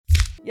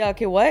Yeah,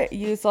 okay, what?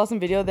 You saw some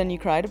video, then you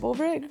cried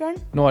over it, Karan?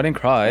 No, I didn't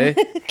cry.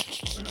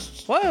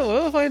 What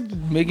if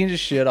I'm making this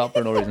shit up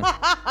for no reason?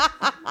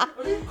 I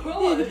didn't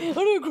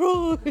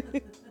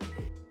cry.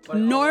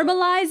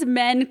 Normalize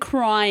men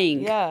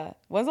crying. Yeah.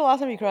 When's the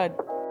last time you cried?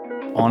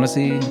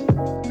 Honestly,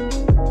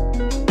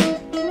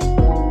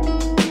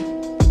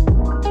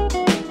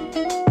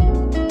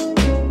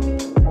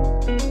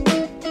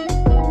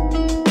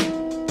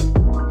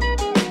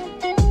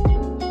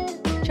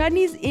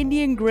 Chutney's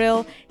Indian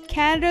Grill,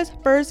 Canada's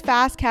first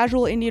fast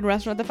casual Indian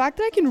restaurant. The fact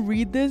that I can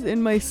read this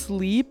in my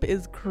sleep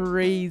is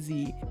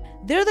crazy.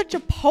 They're the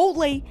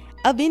Chipotle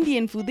of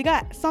Indian food. They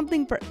got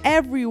something for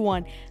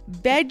everyone.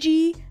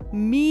 Veggie,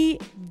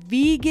 meat,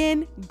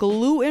 vegan,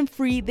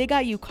 gluten-free. They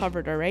got you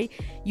covered, all right?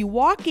 You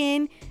walk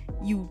in,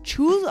 you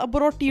choose a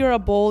roti or a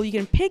bowl. You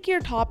can pick your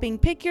topping,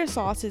 pick your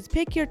sauces,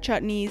 pick your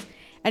chutneys.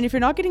 And if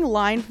you're not getting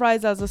line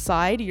fries as a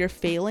side, you're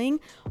failing.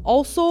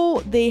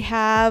 Also, they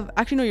have...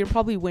 Actually, no, you're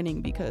probably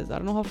winning because I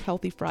don't know how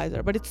healthy fries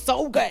are, but it's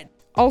so good.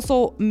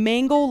 Also,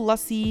 mango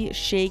lassi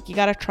shake. You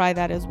got to try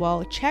that as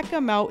well. Check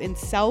them out in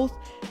South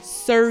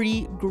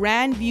Surrey,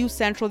 Grandview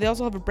Central. They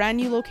also have a brand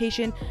new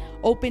location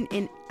open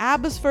in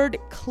Abbotsford,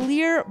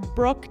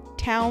 Clearbrook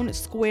Town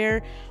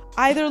Square.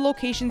 Either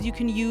locations you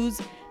can use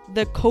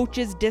the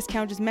coach's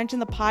discount. Just mention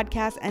the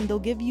podcast and they'll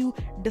give you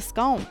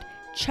discount.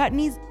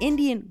 Chutney's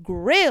Indian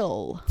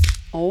Grill.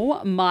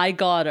 Oh my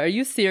God, are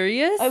you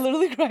serious? I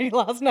literally cried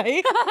last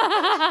night.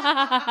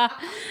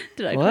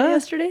 Did I What? cry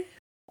yesterday?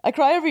 I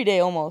cry every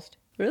day almost.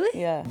 Really?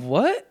 Yeah.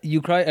 what?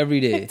 You cry every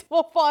day? It's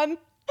for fun.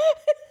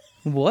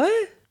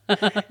 What?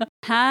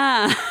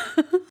 Ha.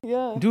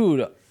 Yeah.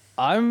 Dude,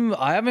 I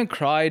haven't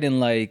cried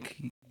in like...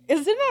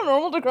 Is it not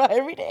normal to cry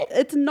every day?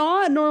 It's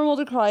not normal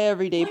to cry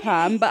every day,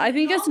 Pam, but I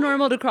think it's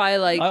normal to cry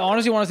like I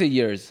honestly want to say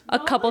years. a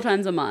couple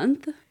times a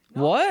month.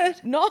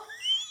 What? No.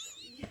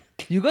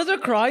 You guys are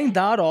crying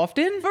that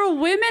often? For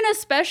women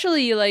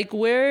especially, like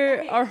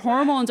where our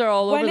hormones are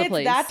all When over the it's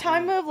place. that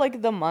time of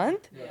like the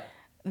month,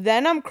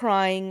 then I'm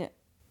crying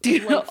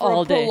like, for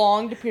all a day.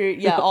 prolonged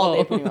period. Yeah, all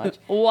day pretty much.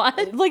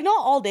 What? Like not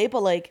all day,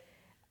 but like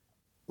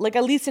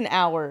at least an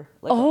hour.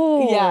 Like,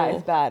 Oh. yeah,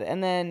 it's bad.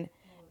 And then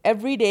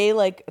every day,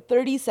 like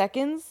 30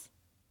 seconds.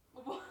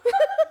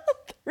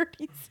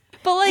 30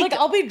 But like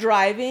I'll be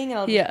driving and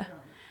I'll yeah.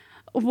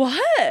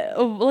 What?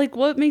 Like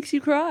what makes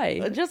you cry?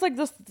 just like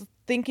just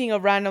thinking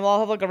of random. I'll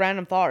have like a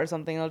random thought or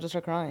something. And I'll just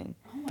start crying.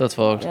 That's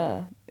fucked.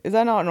 Yeah, is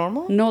that not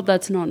normal? No,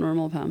 that's not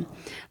normal, Pam.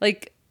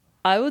 Like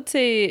I would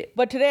say,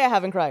 But today I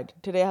haven't cried.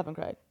 Today I haven't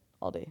cried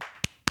all day.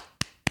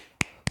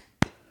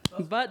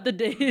 but the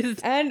day is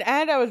And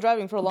I was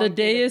driving for a long. the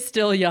day is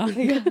still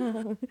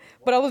young.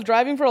 But I was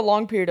driving for a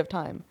long period of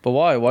time. But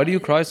why? Why do you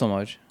cry so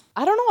much?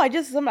 I don't know. I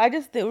just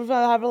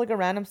have like a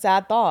random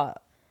sad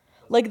thought,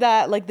 like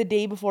that. Like the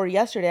day before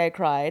yesterday, I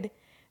cried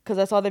because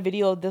I saw the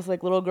video of this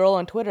like little girl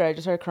on Twitter. I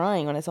just started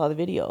crying when I saw the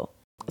video.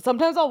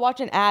 Sometimes I'll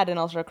watch an ad and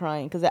I'll start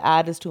crying because the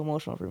ad is too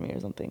emotional for me or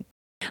something.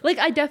 Like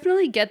I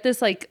definitely get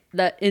this like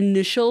that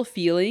initial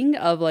feeling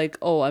of like,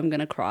 oh, I'm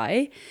gonna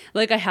cry.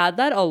 Like I had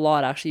that a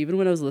lot actually, even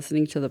when I was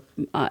listening to the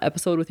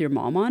episode with your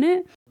mom on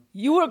it.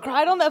 You were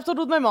cried on the episode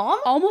with my mom?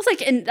 Almost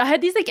like, and I had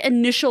these like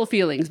initial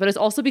feelings, but it's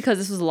also because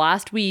this was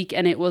last week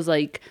and it was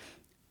like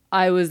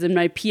I was in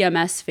my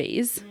PMS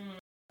phase.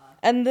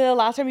 And the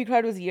last time you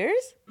cried was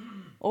years?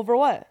 Over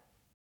what?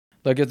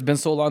 Like it's been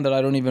so long that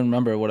I don't even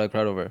remember what I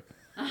cried over.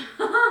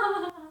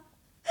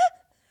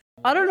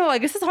 I don't know. I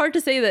guess it's hard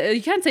to say that.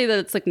 You can't say that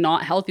it's like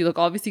not healthy. Like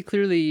obviously,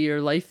 clearly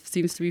your life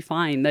seems to be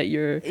fine. That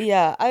you're.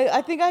 Yeah,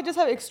 I think I just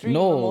have extreme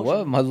No, emotion.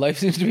 what? My life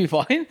seems to be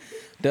fine.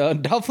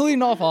 Definitely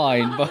not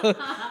fine, but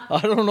I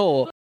don't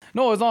know.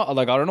 No, it's not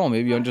like I don't know.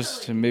 Maybe I'm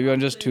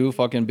just too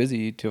fucking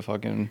busy to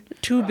fucking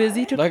Too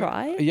busy to like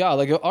cry? Yeah,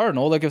 like I don't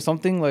know. Like if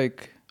something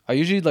like I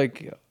usually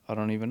like I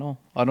don't even know.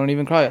 I don't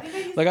even cry.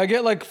 Like I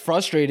get like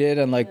frustrated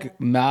and like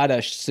mad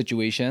at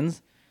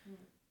situations.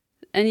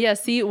 And yeah,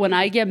 see, when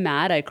I get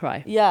mad, I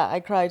cry. Yeah, I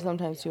cried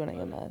sometimes too when I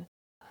get mad.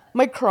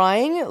 My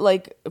crying,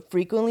 like,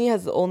 frequently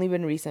has only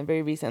been recent,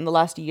 very recent, in the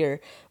last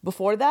year.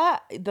 Before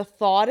that, the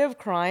thought of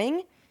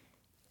crying,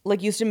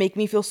 like, used to make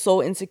me feel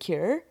so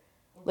insecure.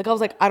 Like, I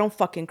was like, I don't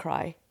fucking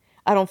cry.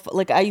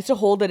 I used to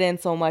hold it in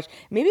so much.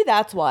 Maybe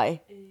that's why.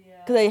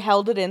 Because I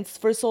held it in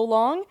for so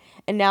long,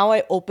 and now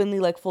I openly,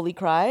 like, fully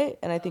cry,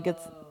 and I think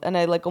and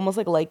I, like, almost,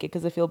 like it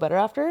because I feel better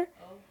after.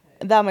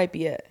 That might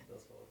be it.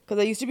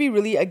 Because I used to be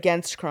really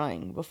against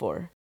crying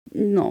before.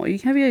 No, you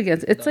can't be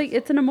against. It's like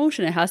it's an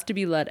emotion. It has to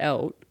be let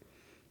out.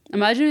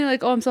 Imagine you're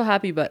like, oh, I'm so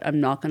happy, but I'm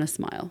not gonna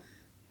smile.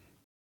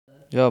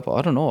 Yeah, but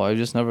I don't know. I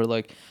just never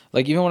like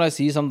even when I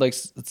see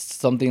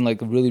something like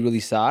really really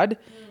sad,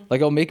 like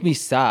it'll make me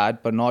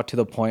sad, but not to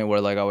the point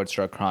where like I would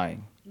start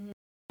crying.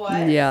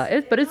 Yeah,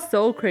 but it's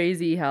so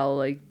crazy how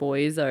like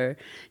boys are.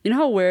 You know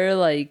how we're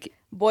like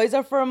Boys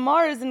are from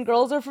Mars and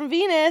girls are from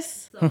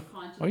Venus.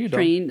 Are you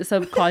dumb?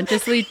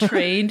 subconsciously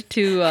trained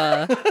to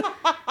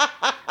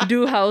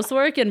do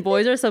housework, and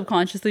boys are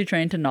subconsciously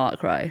trained to not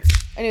cry.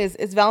 Anyways,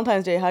 it's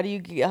Valentine's Day. How'd you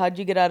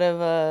get out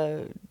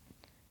of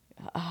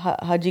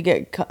How'd you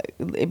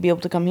be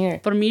able to come here?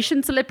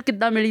 Permission slip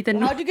कितना मिली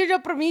तेनू? How'd you get your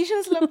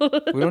permission slip?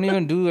 We don't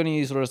even do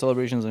any sort of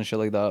celebrations and shit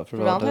like that for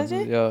Valentine's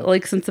Day? Yeah.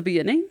 Like since the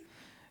beginning?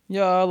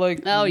 Yeah,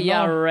 like. Oh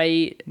yeah,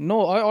 right.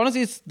 No, I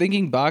honestly, it's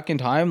thinking back in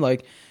time,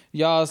 like,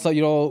 yeah, so,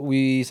 you know,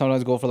 we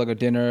sometimes go for like a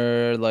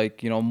dinner,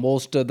 like, you know,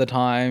 most of the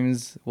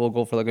times we'll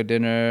go for like a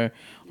dinner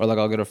or like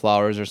I'll get her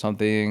flowers or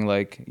something,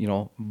 like, you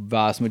know,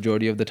 vast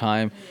majority of the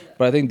time.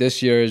 But I think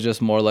this year is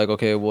just more like,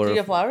 okay, Did we're. you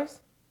get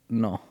flowers?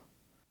 No.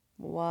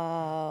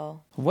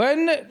 Wow.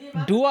 When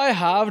do I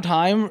have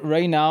time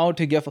right now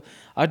to get?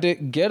 I have to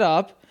get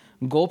up,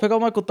 go pick up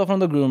my kutta from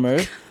the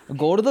groomer,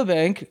 go to the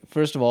bank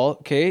first of all.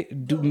 Okay,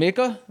 make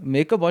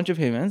a bunch of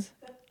payments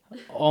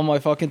on my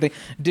fucking thing.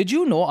 Did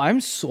you know I'm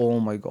so? Oh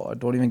my god!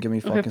 Don't even get me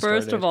fucking Okay,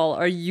 first started. of all,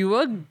 are you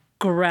a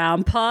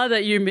grandpa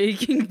that you're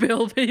making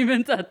bill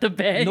payments at the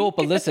bank? No,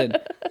 but listen.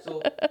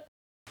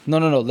 No,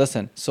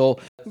 listen. So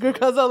Girk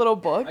has a little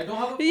book. Yeah,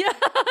 he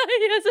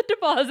has a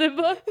deposit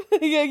book.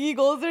 Yeah, he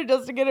goes there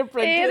just to get it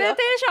printed. ਇਹਦੇ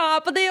ਤੇ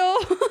ਛਾਪ ਦਿਓ.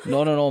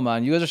 no,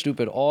 man. You guys are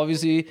stupid.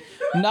 Obviously,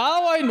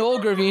 now I know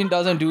Graveen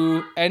doesn't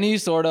do any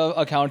sort of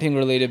accounting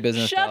related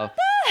business Shut stuff.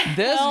 the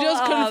This hell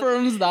just up.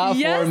 confirms that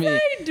Yes, for me.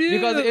 I do.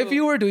 Because if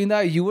you were doing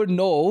that, you would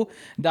know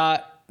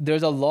that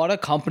there's a lot of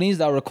companies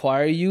that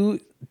require you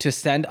to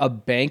send a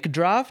bank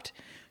draft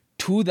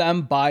to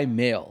them by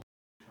mail.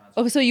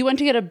 Okay, so you went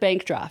to get a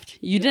bank draft.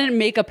 You didn't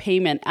make a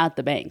payment at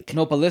the bank.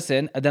 No, but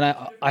listen, then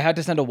I had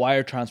to send a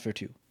wire transfer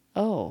to.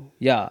 Oh.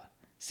 Yeah.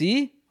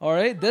 See? All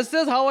right. This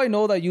is how I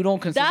know that you don't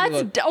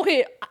consider.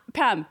 Okay,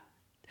 Pam.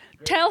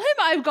 Tell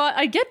him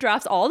I get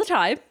drafts all the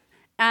time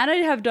and I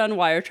have done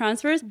wire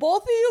transfers.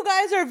 Both of you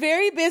guys are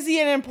very busy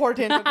and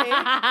important, okay?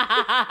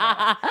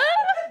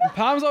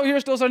 Pam's out here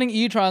still sending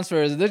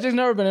e-transfers. There's just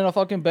never been in a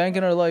fucking bank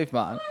in her life,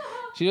 man.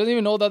 She doesn't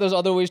even know that there's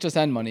other ways to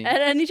send money. And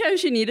anytime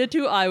she needed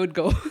to, I would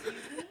go.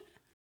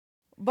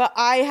 But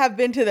I have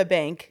been to the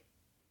bank.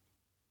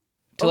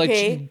 To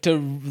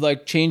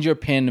like change your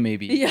PIN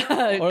maybe. Yeah,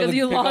 Or, because like,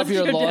 you pick up lost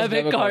your your lost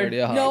debit card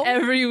yeah. No.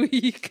 every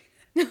week.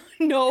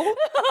 No.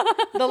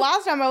 The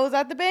last time I was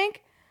at the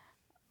bank,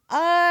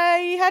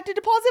 I had to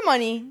deposit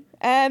money.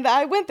 And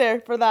I went there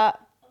for that.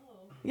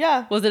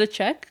 Yeah. Was it a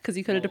check? Because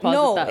you could have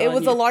deposited No, that it on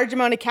was you. a large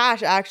amount of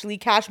cash, actually.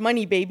 Cash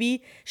money,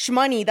 baby.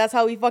 Shmoney. That's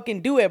how we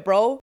fucking do it,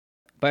 bro.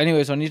 But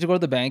anyway, so I need to go to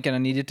the bank and I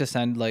needed to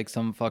send like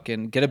some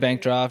fucking get a bank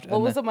draft. What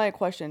and was then, my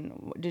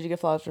question? Did you get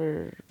flowers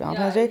for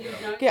Valentine's Day?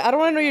 Okay, I don't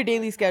want to know your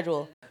daily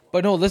schedule.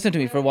 But no, listen to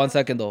me for 1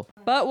 second though.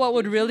 But what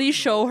would really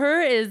show her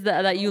is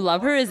that you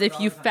love her is if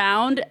you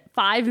found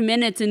 5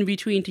 minutes in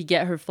between to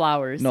get her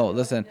flowers. No,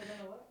 listen.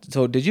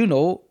 So did you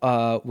know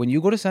when you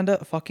go to send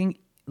a fucking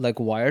like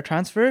wire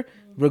transfer,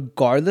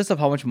 regardless of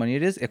how much money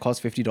it is, it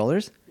costs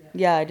 $50?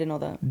 Yeah, I didn't know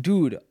that.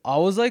 Dude, I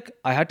was like,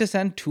 I had to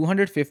send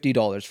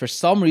 $250. For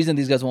some reason,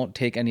 these guys won't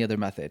take any other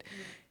method.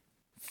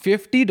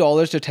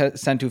 $50 to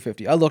send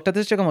 $250. I looked at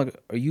this chick. I'm like,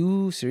 are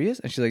you serious?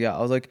 And she's like, yeah.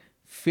 I was like,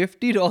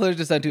 $50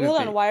 to send $250.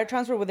 Hold on, wire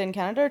transfer within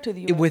Canada or to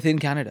the US? Within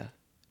Canada.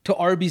 To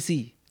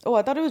RBC. Oh,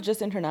 I thought it was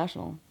just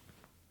international.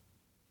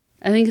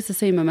 I think it's the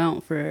same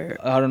amount for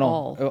I don't know.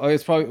 all.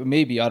 It's probably,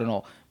 maybe, I don't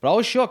know. But I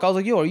was shook. I was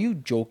like, yo, are you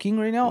joking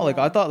right now? Like,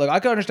 I thought, like, I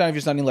could understand if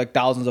you're sending like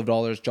thousands of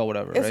dollars, or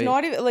whatever, It's right?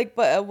 not even like,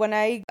 but when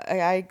I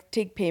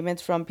take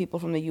payments from people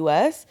from the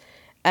US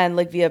and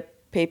like via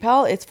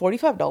PayPal, it's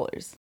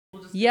 $45.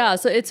 Yeah,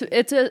 so it's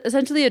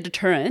essentially a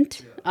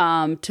deterrent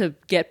to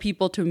get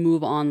people to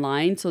move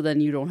online, so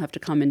then you don't have to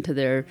come into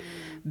their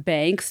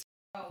banks.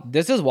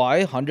 This is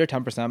why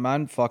 110%,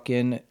 man,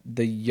 fucking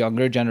the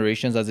younger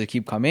generations as they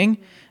keep coming,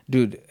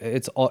 dude,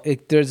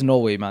 there's no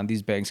way, man,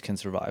 these banks can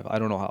survive. I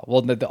don't know how.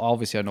 Well,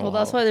 obviously I know Well,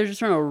 that's how. why they're just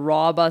trying to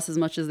rob us as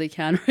much as they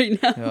can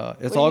right now. Yeah,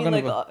 it's What all do you gonna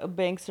mean, go. like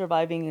banks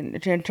surviving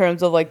in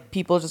terms of like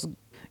people just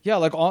Yeah,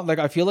 like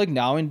I feel like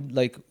now in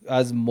like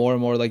as more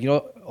and more like, you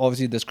know,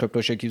 obviously this crypto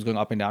shit keeps going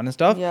up and down and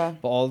stuff. Yeah.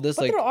 But all this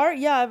But like there are,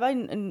 I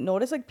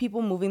noticed like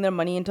people moving their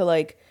money into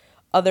like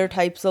other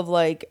types of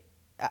like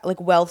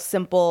Wealth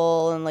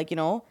Simple and like, you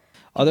know,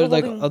 other people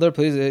like holding- other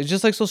places. It's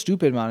just like so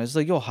stupid, man. It's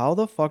like, yo, how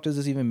the fuck does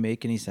this even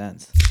make any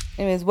sense?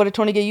 Anyways, what did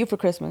Tony get you for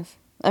Christmas?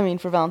 I mean,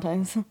 for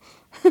Valentine's.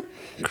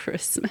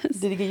 Christmas.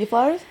 Did he get you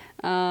flowers?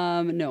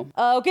 No.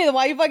 Okay, then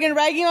why are you fucking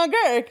ragging on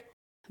Girk?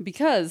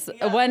 Because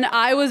when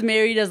I was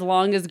married as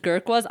long as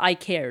Girk was, I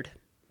cared.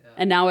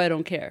 And now I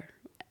don't care.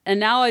 And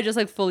now I just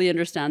like fully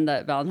understand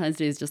that Valentine's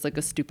Day is just like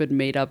a stupid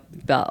made up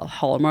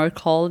Hallmark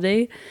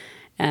holiday.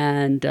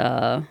 And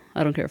I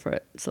don't care for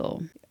it.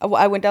 So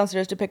I went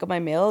downstairs to pick up my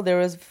mail. There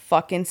was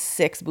fucking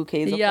 6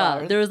 bouquets of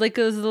flowers. there was like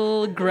this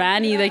little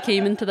granny that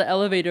came into the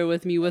elevator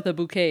with me with a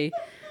bouquet.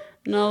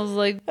 And I was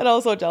like, And I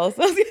was so jealous.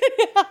 I was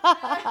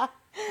kidding.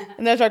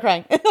 And then I started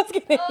crying. I was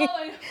kidding.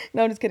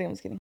 No, I'm just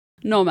kidding.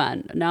 no,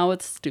 man, now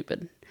it's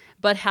stupid.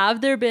 But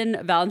have there been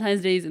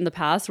Valentine's Days in the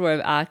past where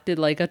I've acted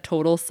like a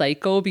total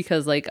psycho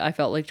because like I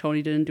felt like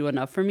Tony didn't do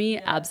enough for me?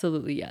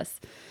 Absolutely, yes.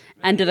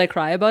 And did I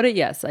cry about it?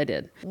 Yes, I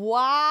did.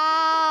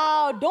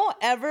 Wow. Don't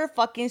ever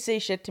fucking say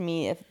shit to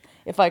me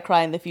if I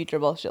cry in the future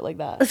about shit like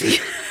that.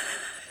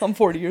 I'm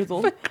 40 years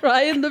old.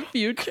 Cry in the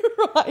future.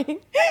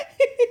 Crying.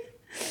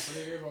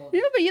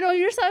 Yeah, but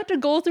you just have to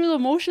go through the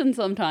motions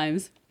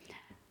sometimes.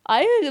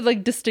 I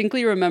like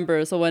distinctly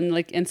remember, so when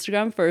like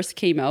Instagram first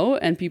came out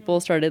and people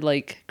started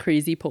like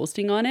crazy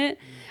posting on it,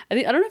 I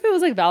don't know if it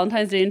was like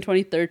Valentine's Day in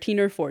 2013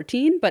 or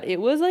 14, but it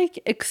was like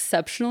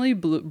exceptionally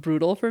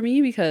brutal for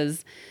me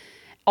because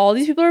all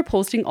these people are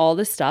posting all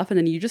this stuff and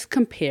then you just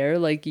compare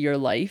like your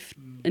life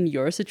and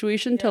your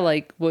situation to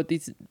like what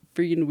these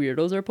freaking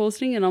weirdos are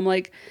posting, and I'm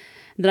like,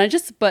 then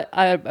but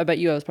I bet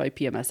you I was probably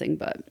PMSing,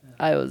 but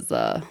I was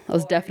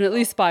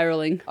definitely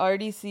spiraling.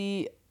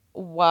 RDC,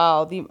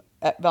 wow, the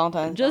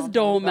Valentine's. Just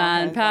don't,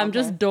 man. Pam,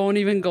 just don't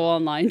even go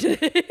online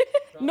today.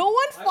 No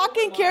one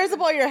fucking cares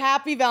about your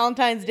happy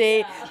Valentine's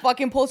Day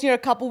fucking posting your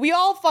couple. We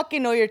all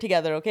fucking know you're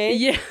together, okay?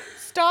 Yeah.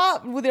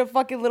 Stop with your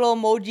fucking little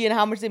emoji and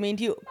how much they mean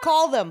to you.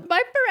 Call them.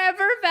 My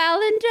forever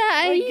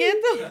Valentine. Like, get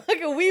the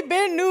fuck. We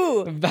been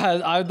new.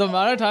 The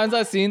amount of times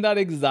I've seen that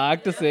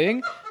exact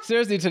thing.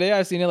 Seriously, today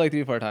I've seen it like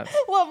 3-4 times.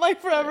 What, my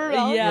forever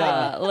Valentine?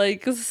 Yeah,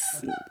 like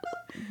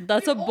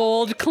that's a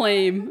bold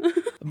claim.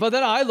 But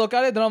then I look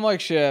at it, then I'm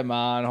like, shit,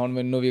 man, hon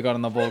mainu bhi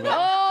karna poga.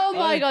 Oh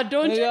my god,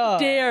 don't you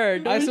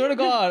dare. I swear to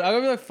God, I'm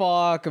gonna be like,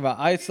 fuck, man.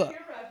 I saw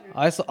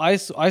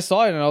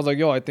it and I was like,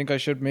 yo, I think I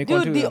should make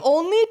one too. Dude, the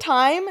only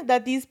time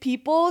that these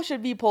people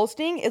should be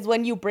posting is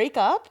when you break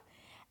up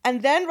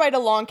and then write a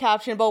long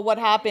caption about what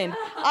happened.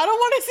 I don't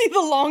want to see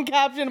the long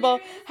caption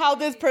about how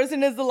this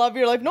person is the love of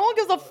your life. No one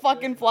gives a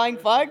fucking flying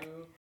fuck.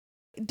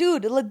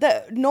 Dude,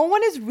 no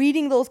one is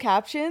reading those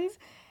captions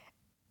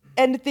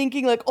and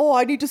thinking like, oh,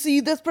 I need to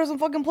see this person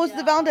fucking post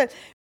the Valentine's.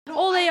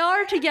 Oh, they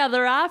are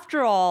together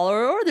after all,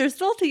 or they're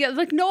still together.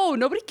 Like, no,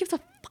 nobody gives a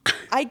fuck.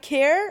 I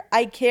care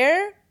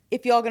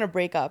if y'all gonna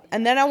break up.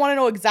 And then I want to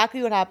know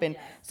exactly what happened.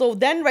 So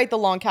then write the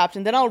long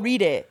caption, then I'll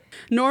read it.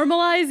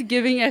 Normalize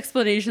giving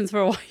explanations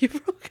for why you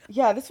broke up.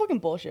 Yeah, this fucking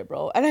bullshit,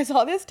 bro. And I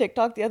saw this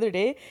TikTok the other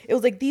day. It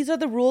was like, these are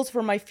the rules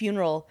for my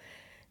funeral.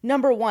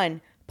 Number 1,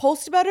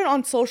 post about it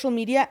on social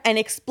media and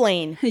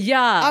explain.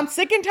 Yeah. I'm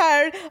sick and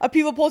tired of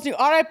people posting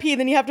RIP,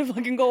 then you have to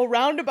fucking go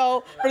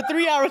roundabout for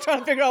 3 hours trying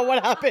to figure out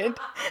what happened.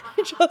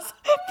 Just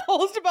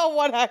post about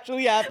what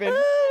actually happened.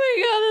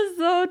 Oh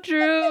my god, that's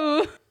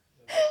so true.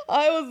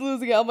 I was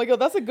losing it. I'm like, oh,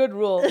 that's a good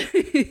rule.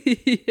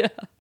 Yeah.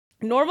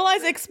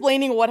 Normalize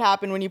explaining what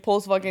happened when you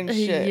post fucking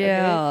shit.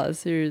 Yeah, okay?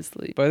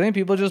 seriously. But I think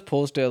people just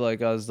post it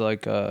like as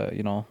like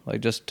like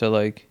just to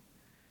like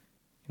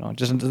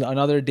just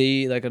another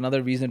day, like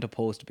another reason to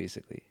post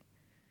basically.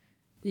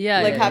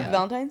 Yeah. Like yeah, Happy yeah.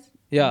 Valentine's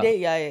Yeah. Day?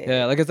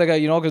 Yeah. Like it's like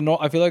because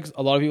I feel like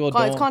a lot of people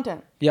don't. It's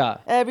content. Yeah.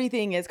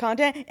 Everything is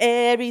content.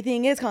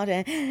 Everything is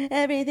content.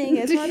 Everything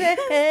is content.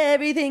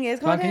 Everything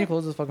is Man, content. can you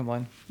close this fucking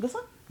blind? This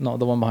one? No,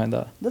 the one behind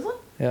that. This one?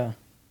 Yeah.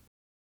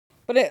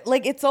 But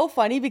it's so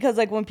funny because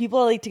like when people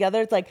are like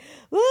together, it's like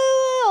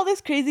all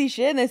this crazy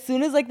shit, and as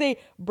soon as like they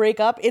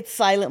break up, it's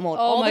silent mode.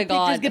 Oh all my the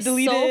god, pictures get so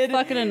deleted.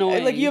 fucking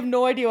annoying. Like you have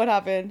no idea what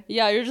happened.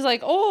 Yeah, you're just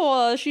like,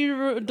 oh, she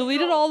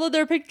deleted all of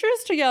their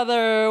pictures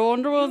together.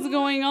 Wonder what's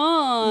going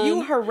on.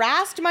 You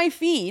harassed my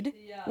feed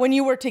when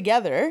you were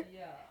together,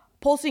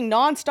 posting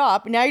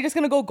nonstop. Now you're just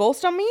gonna go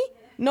ghost on me?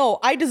 No,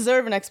 I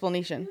deserve an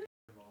explanation.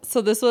 So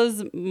this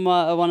was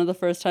one of the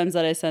first times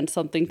that I sent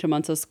something to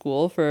Mansa's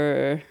school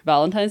for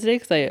Valentine's Day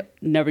because I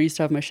never used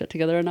to have my shit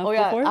together enough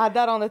before. Add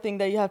that on the thing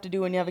that you have to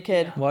do when you have a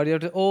kid. Why do you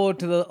have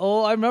to?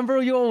 I remember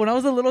when I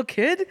was a little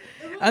kid,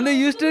 and they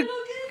used to.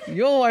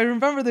 I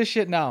remember this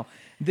shit now.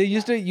 You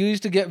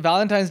used to get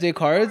Valentine's Day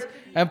cards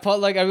and put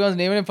like everyone's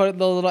name in and put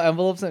the little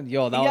envelopes in.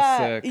 That was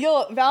sick.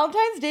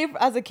 Valentine's Day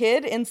as a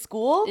kid in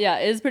school. Yeah,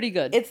 it is pretty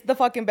good. It's the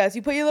fucking best.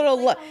 You put your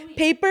little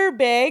paper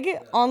bag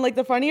on like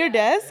the front of your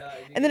desk,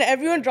 and then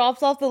everyone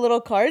drops off the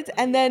little cards.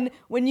 And then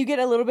when you get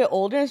a little bit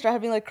older and start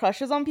having like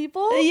crushes on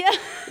people,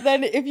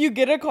 then if you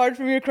get a card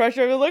from your crush,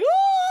 you're like,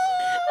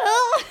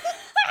 oh.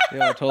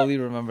 Yeah, I totally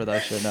remember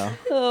that shit now.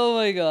 Oh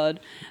my god.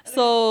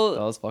 So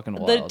that was fucking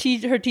wild.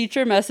 Her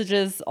teacher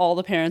messages all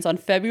the parents on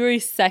February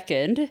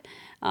 2nd.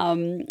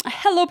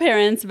 Hello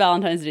parents,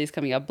 Valentine's Day is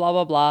coming up, blah,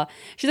 blah, blah.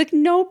 She's like,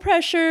 no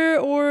pressure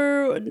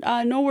or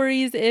no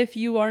worries if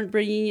you aren't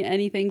bringing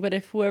anything, but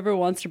if whoever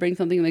wants to bring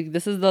something, like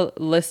this is the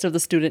list of the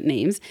student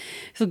names.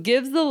 So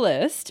gives the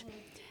list.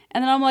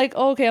 And then I'm like,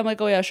 oh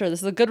yeah, sure.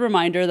 This is a good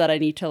reminder that I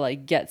need to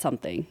like get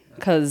something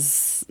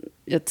because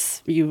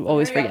you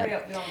always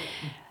forget.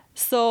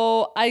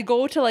 So I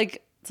go to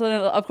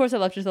of course I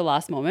left it to the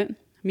last moment.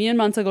 Me and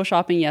Mansa go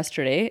shopping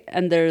yesterday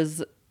and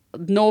there's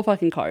no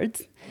fucking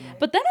cards.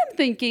 But then I'm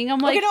thinking, I'm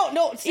like,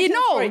 okay, she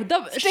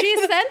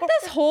sent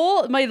this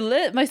whole,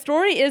 my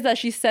story is that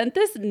she sent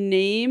this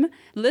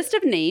list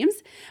of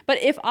names.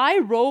 But if I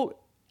wrote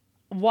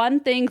one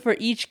thing for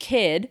each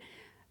kid,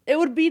 it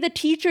would be the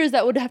teachers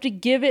that would have to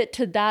give it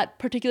to that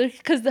particular,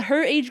 because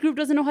her age group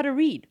doesn't know how to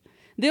read.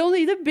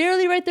 They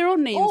barely write their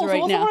own names right now. Oh, so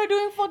what's the point of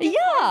doing fucking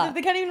cards if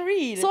they can't even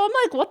read? So I'm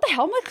like, what the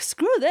hell? I'm like,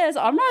 screw this.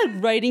 I'm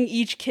not writing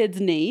each kid's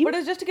name. But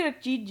it's just to get a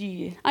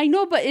GG. I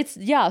know, but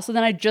so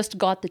then I just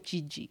got the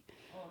GG.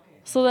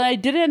 So then I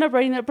didn't end up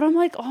writing that, but I'm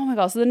like, oh my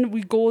god. So then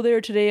we go there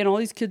today and all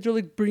these kids are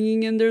like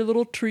bringing in their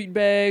little treat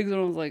bags.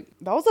 And I was like,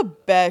 that was the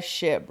best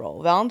shit,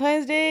 bro.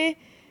 Valentine's Day.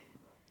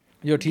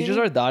 Your teachers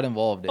are that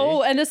involved, eh?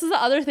 Oh, and this is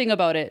the other thing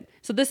about it.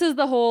 So this is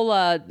the whole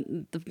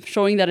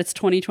showing that it's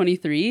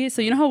 2023.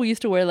 So you know how we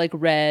used to wear like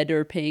red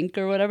or pink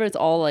or whatever? It's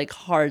all like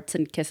hearts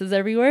and kisses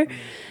everywhere.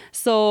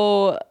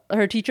 So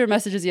her teacher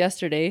messages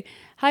yesterday,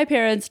 "Hi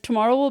parents,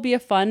 tomorrow will be a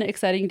fun,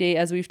 exciting day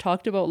as we've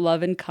talked about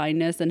love and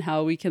kindness and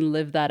how we can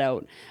live that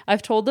out.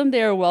 I've told them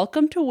they are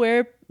welcome to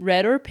wear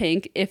red or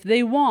pink if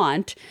they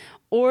want,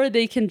 or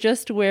they can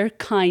just wear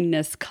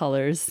kindness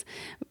colors.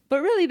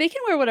 But really, they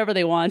can wear whatever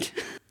they want."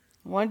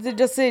 Why did it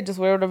just say just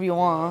wear whatever you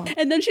want?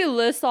 And then she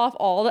lists off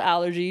all the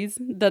allergies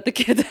that the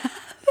kids have.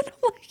 And I'm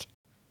like,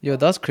 Yo,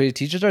 that's crazy.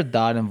 Teachers are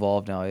that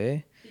involved now, eh?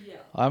 Yeah.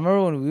 I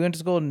remember when we went to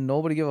school,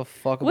 nobody gave a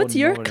fuck about what's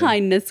your nobody.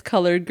 kindness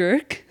color,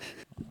 Girk?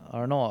 I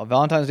don't know.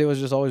 Valentine's Day was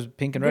just always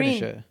pink and red and Green.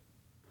 shit.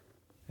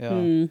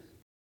 Yeah.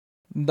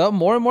 The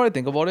more and more I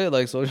think about it,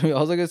 like social media, I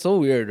was like, it's so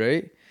weird,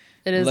 right?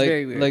 It is like,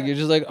 very weird. Like you're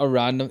just like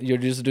you're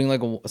just doing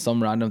like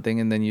some random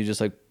thing and then you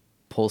just like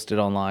post it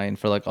online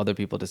for like other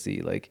people to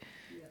see. Like,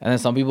 and then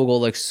some people go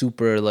like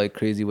super like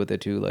crazy with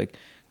it too, like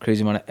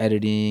crazy amount of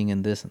editing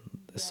and this.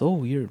 It's so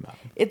weird, man.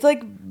 It's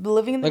like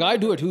living in the Like I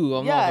do it too.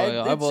 I'm not, I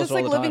it's post just all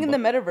like the living time, in the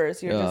but-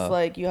 metaverse. You're Yeah. just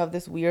like you have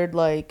this weird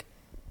like.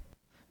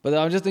 But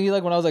I'm just thinking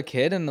like when I was a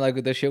kid and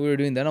like the shit we were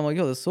doing then, I'm like,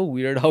 yo, that's so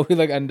weird how we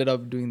like ended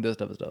up doing this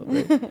type of stuff.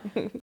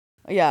 Right?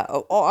 Yeah,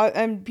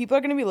 and people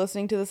are gonna be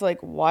listening to this like,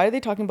 why are they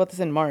talking about this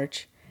in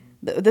March?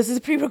 This is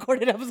a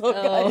pre-recorded episode,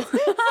 guys.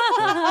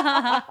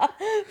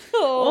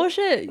 Oh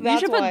shit. You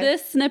that's should put why.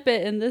 this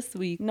snippet in this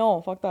week.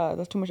 No, fuck that.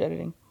 That's too much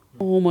editing.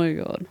 Oh my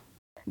god.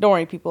 Don't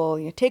worry, people.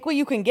 You take what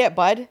you can get,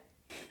 bud.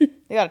 They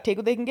gotta take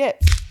what they can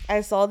get.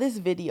 I saw this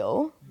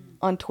video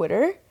on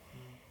Twitter.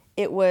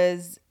 It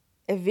was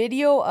a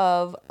video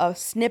of a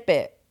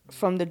snippet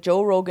from the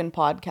Joe Rogan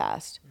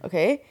podcast.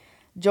 Okay,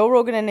 Joe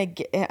Rogan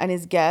and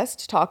his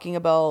guest talking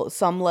about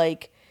some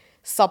like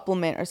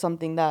supplement or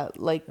something that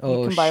like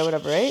you can buy or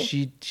whatever, right?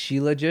 She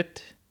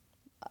legit.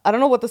 I don't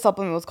know what the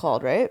supplement was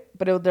called, right?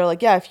 But they're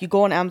like, yeah, if you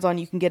go on Amazon,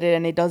 you can get it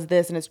and it does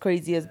this and it's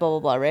crazy as blah, blah,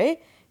 blah,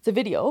 right? It's a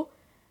video.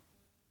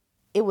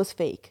 It was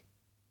fake.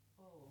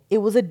 It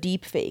was a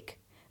deep fake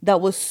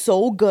that was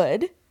so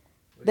good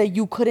that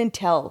you couldn't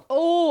tell.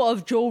 Oh,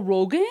 of Joe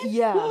Rogan?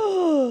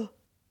 Yeah.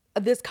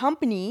 This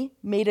company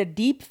made a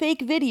deep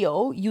fake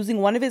video using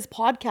one of his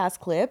podcast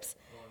clips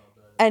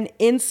and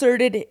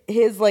inserted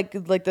his like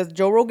the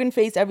Joe Rogan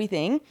face,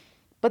 everything.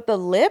 But the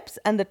lips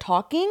and the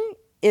talking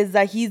is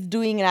that he's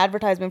doing an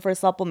advertisement for a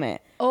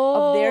supplement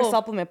of their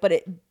supplement,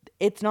 but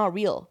it's not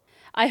real.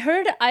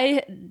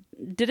 I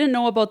didn't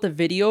know about the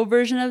video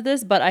version of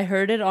this, but I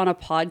heard it on a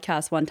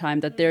podcast one time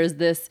that there's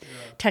this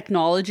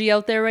technology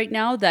out there right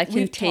now that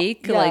can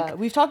take like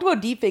we've talked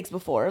about deepfakes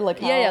before, like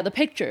how, yeah, the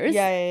pictures.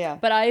 Yeah.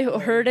 But I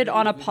heard it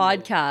on a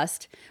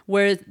podcast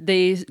where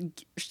they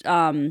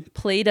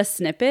played a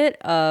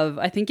snippet of,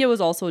 I think it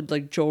was also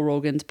like Joe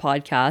Rogan's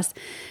podcast,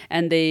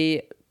 and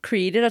they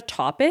created a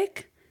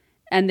topic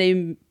and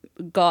they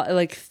got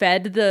like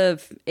fed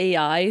the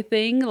AI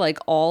thing like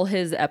all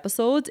his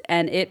episodes,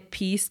 and it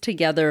pieced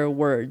together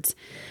words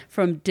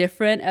from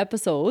different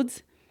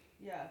episodes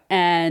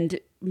and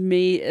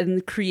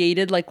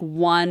created like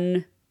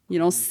one, you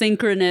know,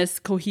 synchronous,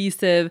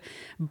 cohesive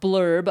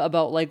blurb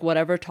about like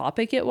whatever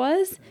topic it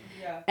was.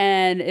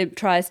 And it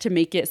tries to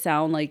make it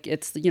sound like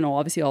it's, you know,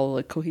 obviously all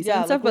like cohesive Yeah,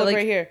 and stuff, look, but like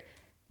right here.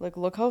 Like,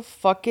 look how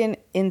fucking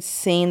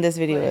insane this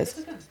video is.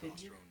 Thrown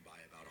by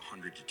about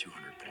 100 to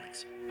 200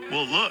 points.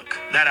 Well, look,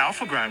 that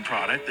Alpha Grind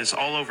product that's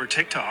all over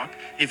TikTok,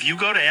 if you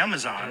go to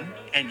Amazon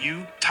and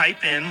you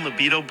type in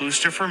libido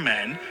booster for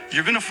men,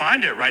 you're going to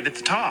find it right at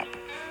the top.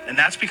 And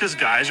that's because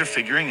guys are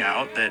figuring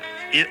out that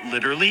it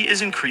literally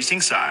is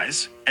increasing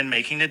size and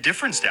making a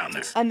difference down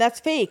there. And that's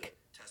fake.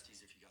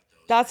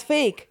 That's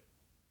fake.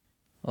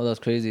 Oh, that's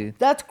crazy.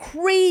 That's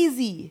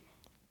crazy.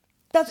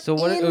 That's So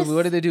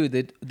what did they do?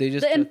 They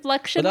just the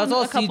inflection But that's on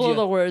all a couple of CGI.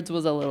 the words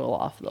was a little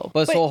off though.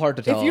 But it's so hard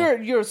to tell.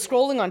 If you're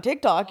scrolling on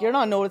TikTok, you're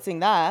not noticing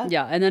that.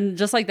 Yeah, and then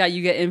just like that,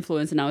 you get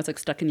influence, and now it's like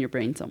stuck in your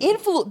brain somewhere.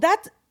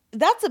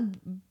 That's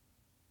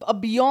a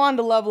beyond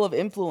a level of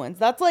influence.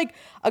 That's like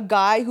a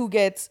guy who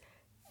gets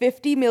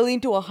 50 million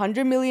to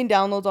 100 million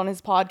downloads on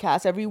his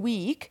podcast every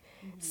week,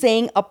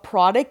 saying a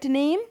product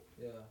name,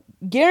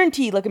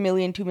 guaranteed like $1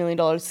 million, $2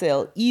 million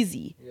sale,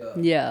 easy.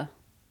 Yeah.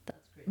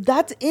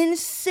 That's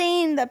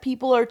insane that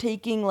people are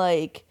taking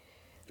like,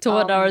 So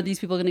what are these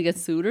people gonna get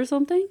sued or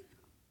something?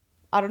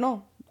 I don't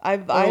know. I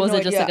was have no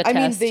it just idea. like a I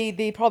test? mean,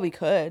 they probably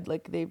could.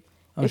 Like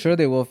I'm sure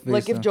they will.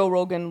 like if Joe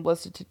Rogan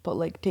was to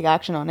take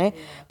action on it.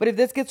 But if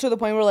this gets to the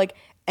point where like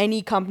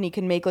any company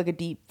can make like a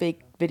deep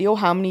fake video,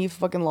 how many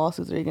fucking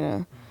lawsuits are you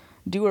gonna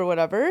do or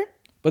whatever?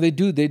 But they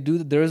do.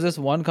 There's this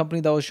one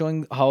company that was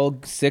showing how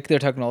sick their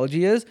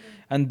technology is,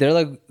 and they're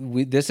like,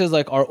 this is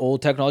like our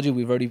old technology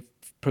we've already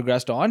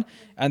progressed on,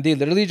 and they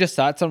literally just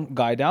sat some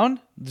guy down,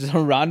 just a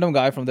random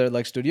guy from their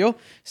like studio,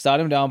 sat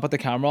him down, put the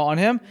camera on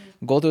him,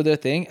 go through their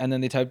thing, and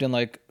then they typed in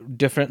like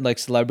different like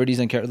celebrities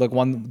and characters. Like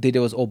one they did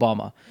was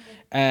Obama,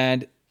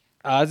 and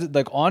as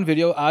like on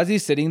video, as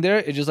he's sitting there,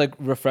 it just like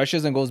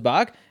refreshes and goes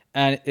back,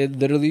 and it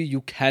literally you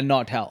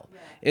cannot tell.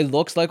 it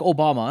looks like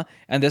Obama,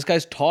 and this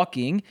guy's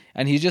talking,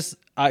 and he's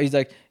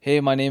like, hey,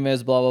 my name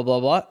is blah blah blah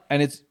blah,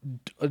 and it's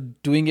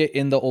doing it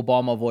in the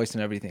Obama voice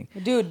and everything.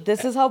 Dude,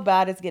 this is how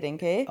bad it's getting,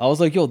 okay? I was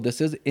like, yo,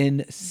 this is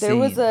insane. There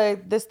was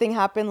this thing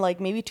happened like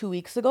maybe 2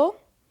 weeks ago.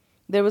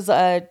 There was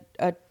a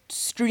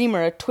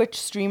streamer, a Twitch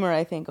streamer,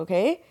 I think,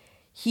 okay?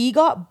 He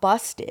got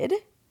busted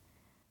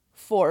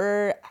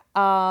for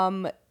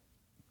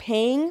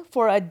paying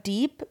for a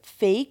deep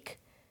fake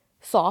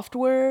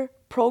software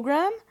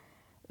program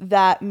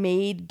that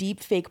made deep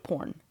fake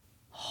porn.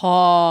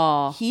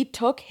 Ha. He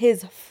took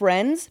his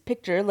friend's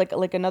picture,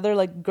 like another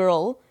like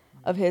girl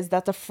of his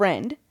that's a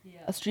friend,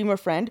 a streamer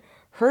friend,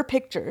 her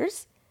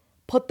pictures,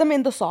 put them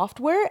in the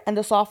software, and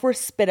the software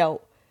spit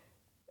out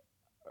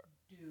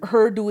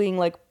her doing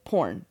like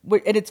porn,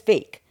 and it's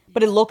fake,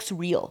 but it looks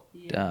real.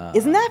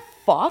 Isn't that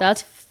fucked?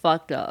 That's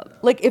fucked up.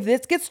 Like, if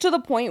this gets to the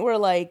point where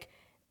like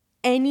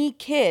any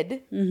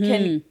kid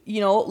can,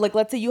 you know, like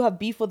let's say you have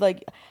beef with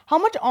like, how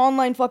much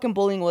online fucking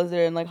bullying was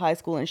there in like high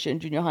school and shit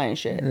and junior high and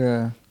shit?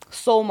 Yeah.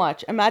 So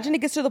much. Imagine it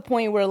gets to the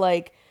point where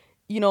like,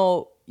 you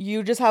know,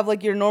 you just have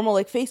like your normal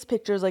like face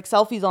pictures, like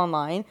selfies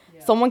online.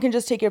 Someone can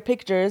just take your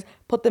pictures,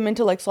 put them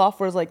into like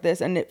softwares like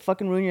this, and it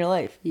fucking ruin your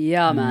life.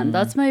 Yeah, man.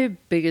 That's my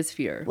biggest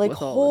fear. Like,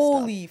 with all this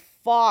holy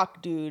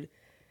fuck, dude.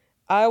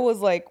 I was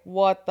like,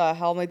 what the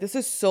hell? I'm like, this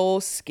is so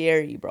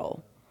scary,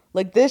 bro.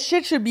 Like, this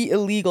shit should be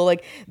illegal.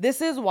 Like,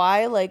 this is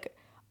why, like,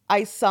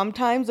 I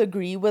sometimes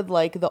agree with,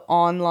 like, the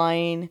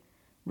online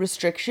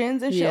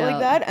restrictions and shit like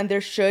that. And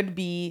there should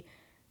be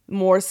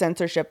more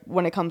censorship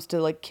when it comes to,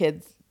 like,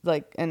 kids,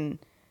 like, and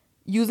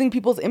using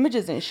people's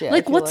images and shit.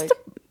 Like, what's the...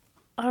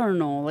 I don't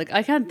know. Like,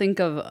 I can't think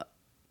of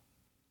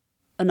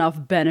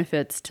enough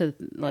benefits to,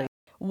 like...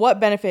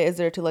 What benefit is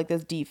there to, like,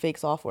 this deep fake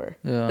software?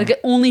 Yeah. Like, it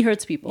only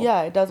hurts people.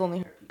 Yeah, it does only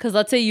hurt. Because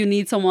let's say you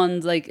need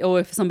someone's, like, oh,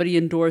 if somebody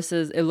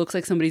endorses, it looks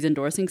like somebody's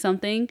endorsing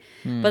something.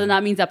 But then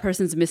that means that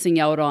person's missing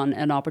out on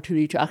an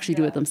opportunity to actually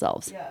do it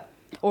themselves. Yeah.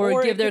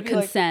 Or it give their could be,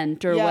 like-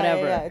 consent or Yeah,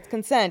 whatever. Yeah, it's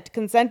consent.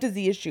 Consent is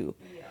the issue.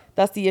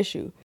 That's the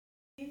issue.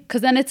 Because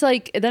then it's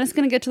like, then it's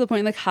going to get to the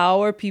point, like,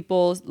 how are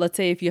people, let's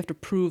say if you have to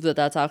prove that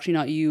that's actually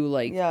not you,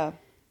 like... Yeah.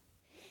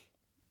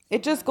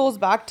 It just goes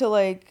back to,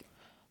 like...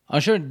 I'm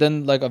sure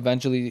then like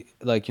eventually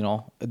like, you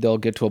know, they'll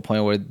get to a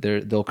point where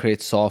they'll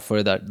create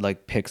software that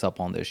like picks up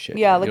on this shit.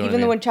 Yeah, You like know what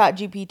even I mean? when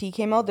ChatGPT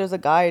came out, there's a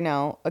guy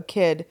now, a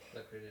kid.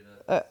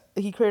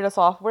 He created a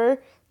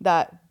software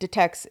that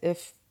detects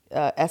if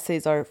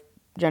essays are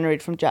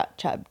generated from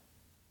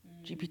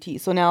ChatGPT.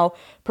 So now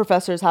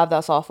professors have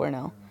that software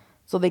now,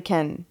 so they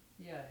can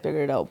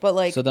figure it out. But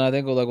like, So then I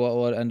think like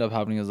what end up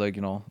happening is like,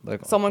 you know,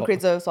 like someone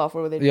creates a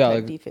software where they Yeah,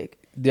 detect like- deepfake.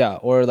 Yeah,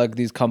 or like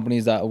these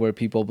companies where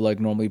people like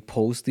normally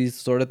post these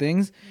sort of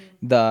things,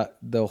 that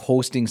the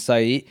hosting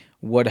site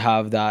would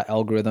have that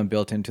algorithm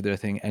built into their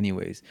thing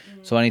anyways.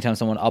 So anytime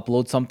someone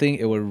uploads something,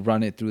 it would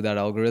run it through that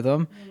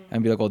algorithm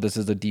and be like, oh, this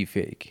is a deep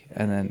fake,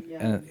 and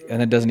then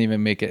and it doesn't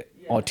even make it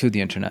to the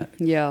internet,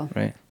 Yeah.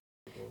 right?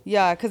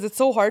 Yeah, because it's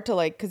so hard to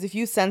like, because if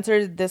you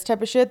censor this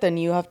type of shit, then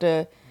you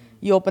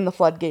open the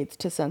floodgates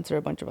to censor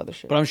a bunch of other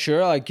shit. But I'm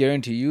sure, I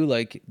guarantee you,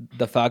 like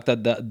the fact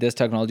that this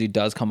technology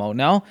does come out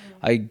now,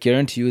 I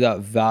guarantee you that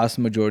vast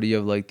majority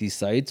of like these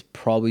sites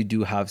probably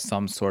do have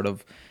some sort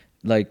of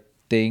like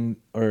thing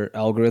or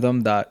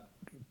algorithm that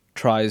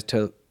tries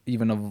to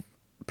even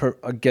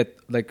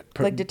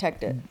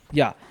detect it.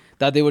 Yeah,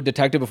 that they would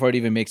detect it before it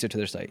even makes it to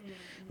their site.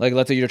 Like,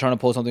 let's say you're trying to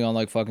post something on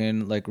like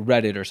fucking like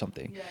Reddit or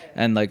something,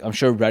 and like I'm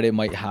sure Reddit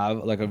might have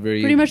like a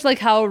very Pretty much like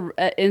how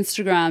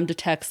Instagram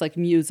detects like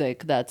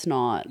music that's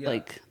not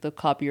like the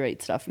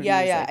copyright stuff. For Yeah,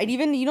 music. yeah. And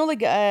even, you know, like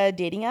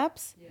dating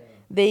apps,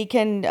 they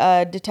can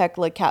detect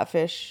like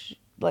catfish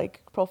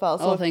like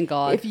profiles. Oh, if- thank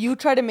God. If you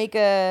try to make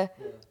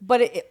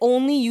but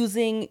only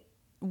using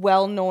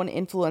well-known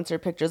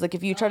influencer pictures. Like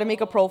if you try to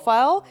make a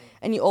profile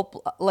and you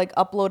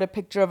upload a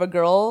picture of a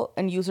girl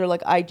and use her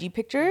like IG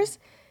pictures,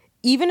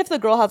 even if the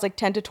girl has like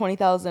 10 to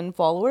 20,000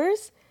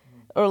 followers,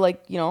 or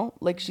like, you know,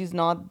 like she's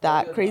not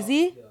that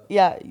crazy,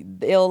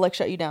 it'll like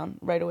shut you down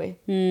right away.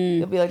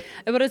 It'll be like,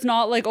 But it's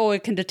not like, oh,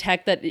 it can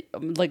detect that,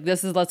 like,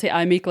 this is, let's say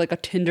I make like a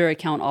Tinder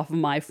account off of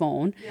my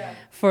phone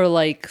for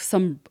like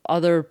some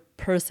other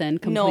person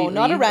completely. no,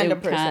 not a random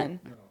It can't- person.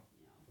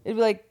 It'd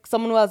be like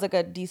someone who has like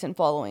a decent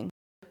following.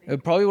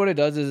 Probably what it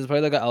does is it's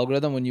probably like an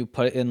algorithm when you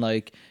put in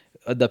like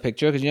the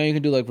picture, because you know you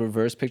can do like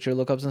reverse picture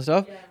lookups and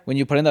stuff. When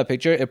you put in that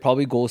picture, it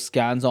probably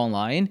scans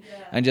online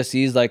and just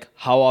sees like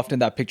how often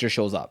that picture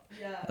shows up,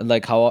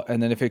 like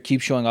and then if it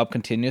keeps showing up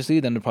continuously,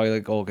 then it's probably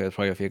like, oh, okay, it's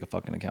probably a fake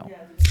fucking account.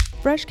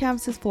 Fresh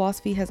Canvas's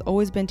philosophy has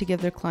always been to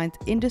give their clients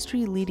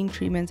industry-leading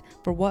treatments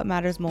for what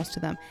matters most to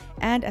them,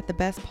 and at the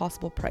best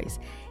possible price.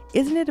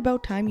 Isn't it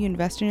about time you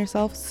invest in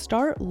yourself?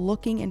 Start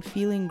looking and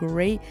feeling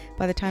great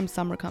by the time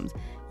summer comes.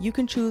 You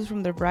can choose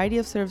from their variety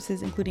of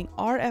services, including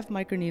RF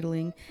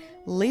microneedling,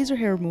 laser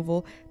hair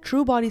removal,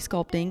 true body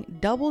sculpting,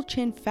 double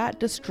chin fat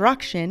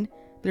destruction,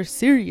 They're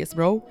serious,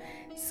 bro.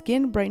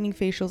 Skin brightening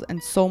facials,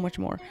 and so much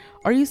more.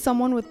 Are you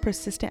someone with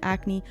persistent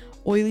acne,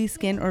 oily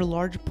skin, or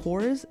large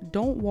pores?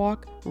 Don't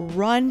walk,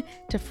 run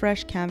to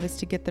Fresh Canvas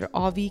to get their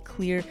Avi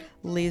Clear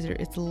Laser.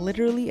 It's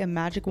literally a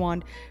magic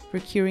wand for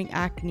curing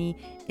acne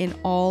in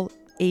all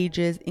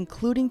ages,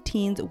 including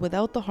teens,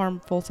 without the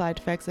harmful side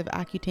effects of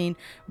Accutane,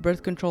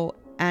 birth control,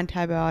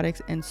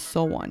 antibiotics, and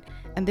so on.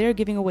 And they're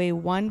giving away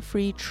one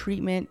free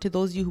treatment to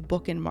those of you who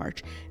book in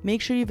March.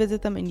 Make sure you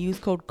visit them and use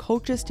code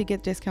COACHES to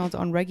get discounts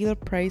on regular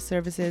price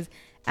services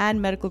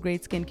and medical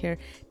grade skincare.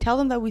 Tell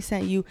them that we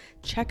sent you.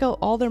 Check out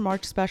all their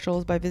March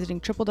specials by visiting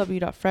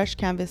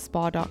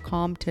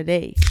www.freshcanvasspa.com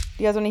today.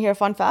 Do you guys want to hear a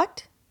fun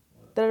fact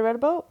that I read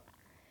about?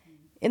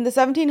 In the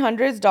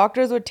 1700s,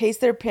 doctors would taste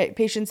their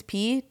patients'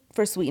 pee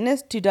for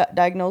sweetness to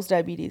diagnose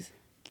diabetes.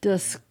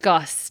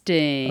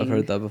 Disgusting. I've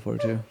heard that before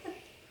too.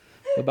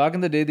 But back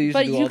in the day, they used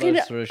to do all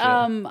that sort of shit.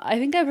 I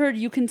think I've heard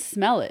you can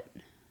smell it.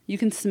 You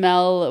can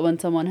smell when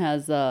someone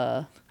has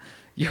Yo,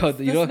 you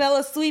The know, smell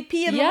of sweet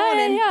pea in the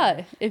morning.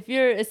 yeah. If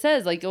it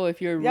says like, oh,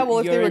 if you're Yeah, well,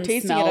 if they were urine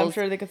tasting it, I'm smells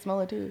sure they could smell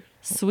it too.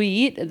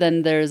 sweet,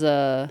 then there's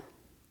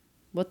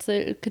what's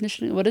the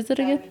condition? What is it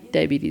again?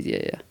 Diabetes.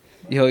 Yeah.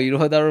 yo, you know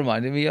what that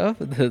reminded me of?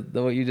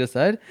 The what you just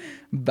said.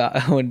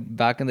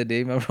 Back in the day,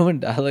 remember when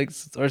Dad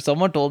or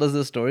someone told us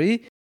this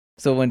story.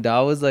 So when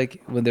Dad was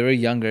when they were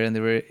younger and they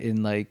were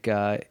in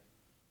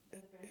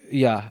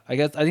yeah, I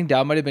think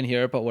Dad might have been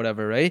here, but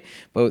whatever, right?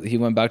 But he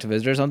went back to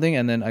visit or something,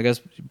 and then I guess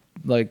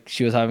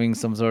she was having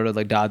some sort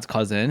of Dad's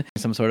cousin,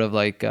 some sort of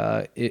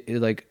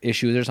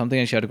issues or something,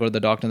 and she had to go to the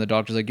doctor, and the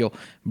doctor's like, yo,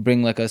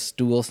 bring a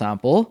stool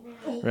sample,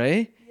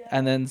 right?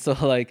 And then so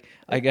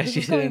I guess This she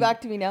is coming didn't.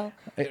 back to me now.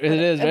 It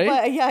is, right?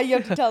 But yeah, you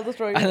have to tell the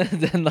story. And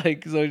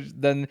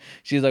then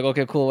she's like,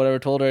 okay, cool, whatever.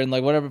 Told her, and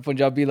whatever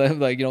Punjabi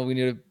we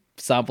need a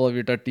sample of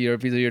your tutty or a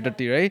piece of your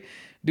tutty, right?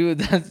 Dude,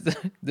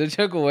 the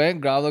chick went,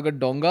 grabbed a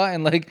donga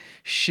and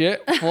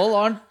shit full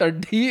on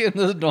tutty in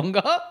this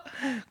donga,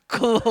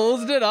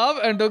 closed it up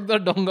and took the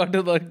donga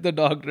to the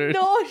doctor.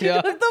 No, she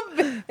took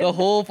the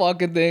whole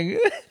fucking thing.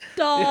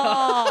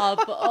 Stop!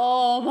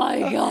 Oh my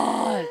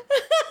god!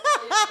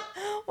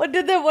 What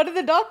did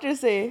the doctor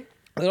say?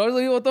 They're always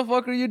like, what the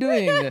fuck are you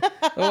doing?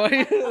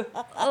 Why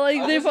are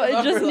you, They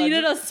just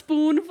needed a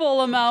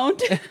spoonful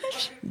amount. a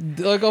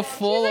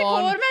full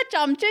on.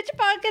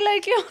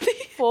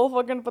 Full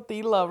fucking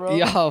patila, bro.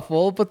 Yeah,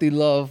 full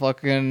patila of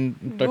fucking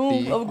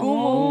tutty. Of goom.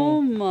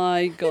 Oh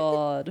my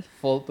god!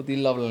 Full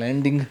patila of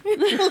landing.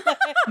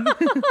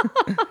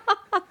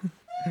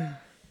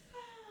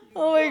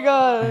 Oh my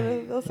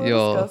god, that's so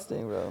Yo.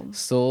 disgusting, bro.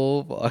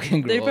 So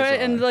fucking gross. They probably,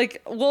 and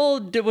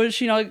was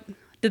she not?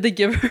 Did they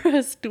give her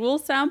a stool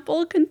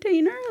sample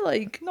container? No,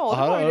 they I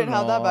probably didn't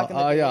have that back in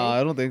the day. Yeah,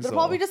 I don't think They're so.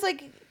 probably just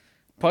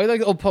Probably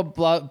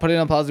put it in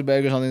a plastic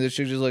bag or something. That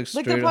should just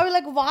straight they're up.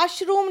 probably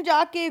washroom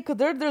jaake, because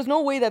there's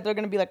no way that they're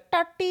gonna be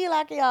tutty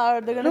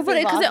yaar. They're gonna No, but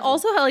say because it washroom.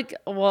 also had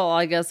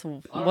I guess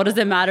what does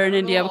it matter in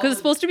India? Because it's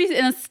supposed to be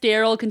in a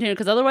sterile container.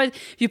 Because otherwise,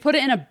 if you put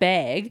it in a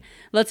bag,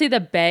 let's say the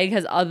bag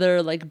has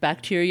other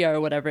bacteria or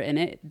whatever in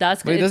it, Wait,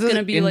 it's this is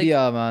gonna be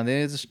India, man.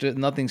 There's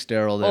nothing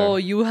sterile there. oh,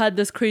 you had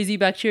this crazy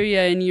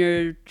bacteria in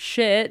your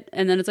shit,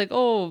 and then it's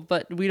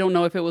but we don't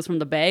know if it was from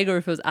the bag or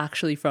if it was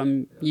actually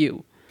from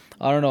you.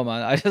 I don't know,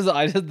 man. I just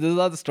this is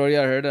not the story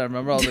I heard. I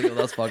remember I was like, oh,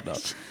 that's fucked up.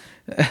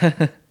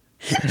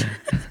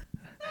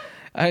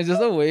 And it's just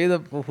the way I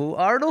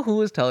don't know who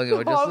was telling it.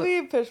 But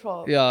Probably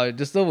Pishpal. yeah,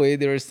 just the way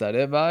they were said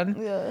it, man.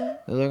 Yeah.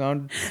 It was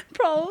like,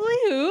 Probably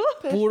who?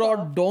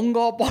 pura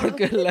donga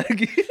parke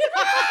lagi.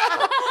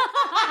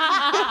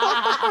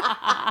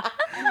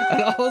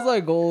 And I was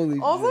like, holy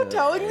Also, shit.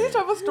 telling these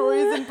type of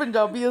stories in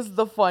Punjabi is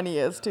the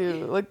funniest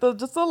too.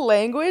 Just the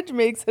language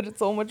makes it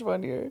so much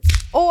funnier.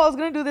 Oh, I was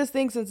gonna do this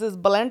thing since it's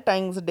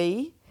Valentine's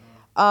Day.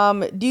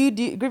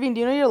 Griffin, do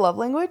you know your love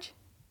language?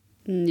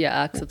 Yeah,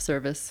 acts of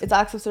service. It's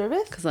acts of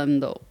service. Because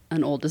I'm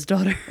an oldest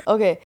daughter.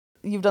 Okay,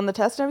 you've done the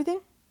test and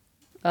everything.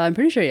 I'm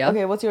pretty sure, yeah.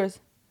 Okay, what's yours?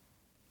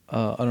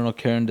 I don't know.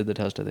 Karen did the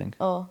test, I think.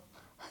 Oh,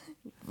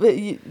 but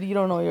you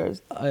don't know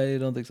yours. I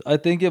don't think so. I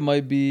think it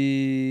might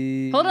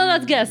be. Hold on,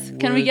 let's guess.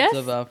 Can we words guess?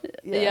 of aff-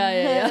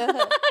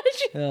 Yeah.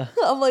 yeah,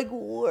 I'm like,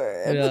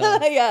 words.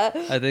 Yeah. Yeah.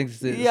 I think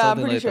something Yeah, I'm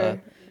pretty like sure. that.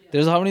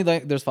 There's how many?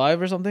 There's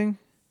 5 or something.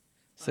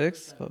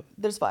 6.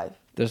 There's 5.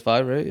 There's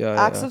 5, right?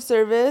 Yeah. Acts yeah. of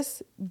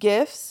service,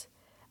 gifts,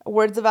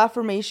 words of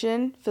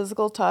affirmation,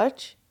 physical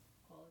touch,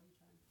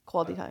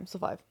 quality time. So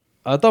 5.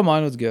 I thought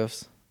mine was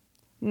gifts.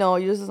 No,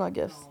 yours is not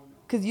gifts.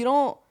 Because you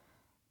don't.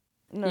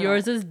 No,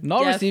 Yours is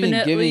Not receiving,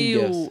 definitely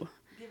giving gifts.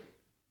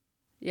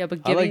 Yeah, but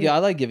I giving.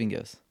 like giving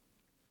gifts.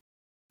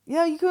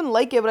 Yeah, you couldn't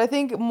like it, but I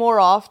think more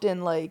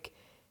often,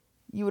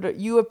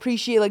 you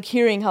appreciate,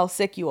 hearing how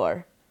sick you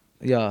are.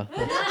 Yeah.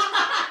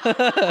 Should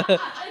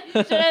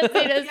have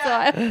seen it,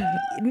 so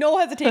No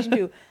hesitation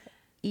to.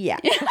 Yeah.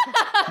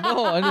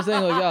 No, I'm just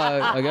saying,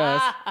 I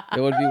guess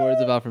it would be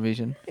words of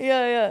affirmation.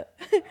 Yeah.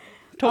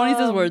 Tony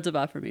says words of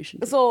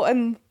affirmation. So,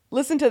 and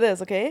listen to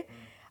this, okay?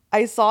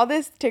 I saw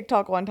this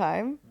TikTok one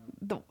time.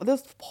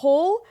 this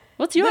whole.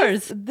 What's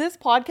yours? This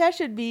podcast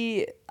should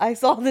be. I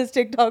saw this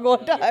TikTok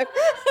one time. That's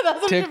what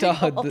it should be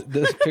TikTok, called.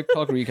 the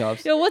TikTok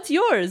recaps. Yo, what's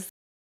yours?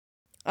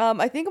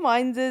 I think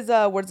mine's is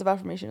words of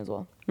affirmation as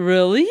well.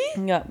 Really?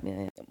 Yeah.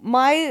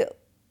 My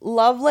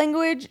love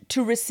language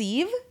to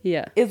receive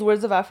Yeah. is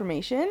words of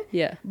affirmation.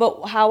 Yeah.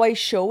 But how I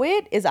show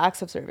it is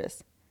acts of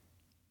service.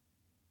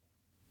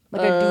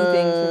 Like I do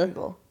things for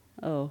people.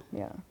 Oh.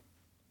 Yeah.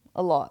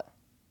 A lot.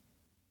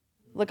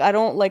 Like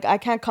I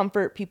can't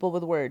comfort people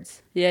with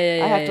words.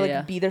 Yeah. I have to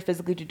like be there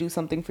physically to do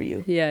something for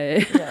you.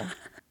 Yeah. Yeah.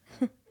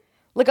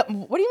 Like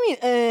what do you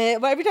mean?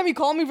 But every time you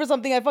call me for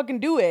something, I fucking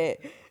do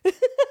it.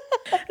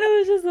 That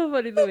was just so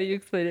funny the way you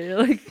explained it.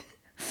 You're like,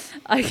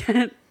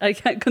 I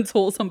can't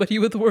console somebody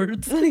with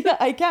words.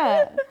 I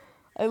can't.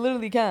 I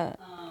literally can't.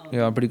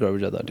 Yeah, I'm pretty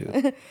garbage at that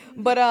too.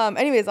 But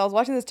anyways, I was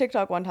watching this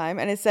TikTok one time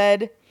and it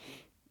said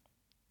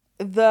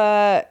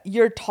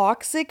your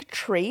toxic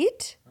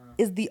trait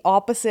is the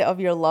opposite of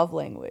your love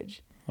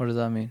language. What does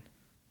that mean?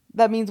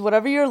 That means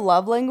whatever your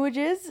love language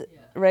is,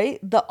 right?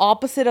 The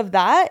opposite of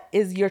that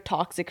is your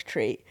toxic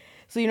trait.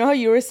 So you know how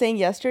you were saying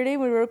yesterday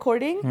when we were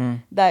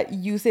recording that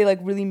you say like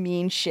really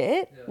mean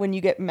shit when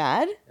you get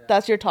mad?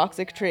 That's your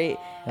toxic trait.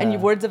 And your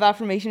words of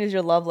affirmation is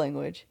your love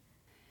language.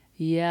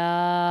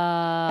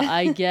 Yeah,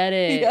 I get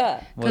it.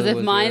 Yeah. Because What if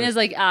was mine yours? is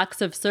like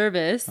acts of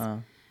service,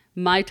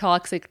 my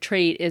toxic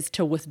trait is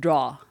to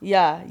withdraw.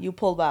 Yeah, you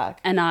pull back.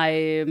 And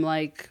I'm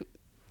like,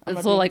 not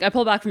so doing- like I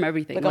pull back from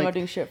everything. Like I'm not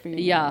doing shit for you.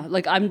 Yeah, anymore.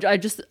 like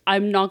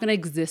I'm not gonna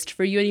exist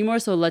for you anymore.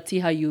 So let's see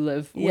how you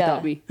live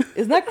without me.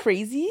 Isn't that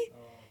crazy?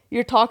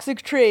 Your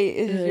toxic trait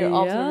is your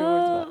opposite of your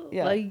words. About.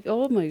 Yeah. Like,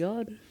 oh my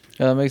god,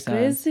 Yeah, that makes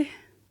sense. crazy.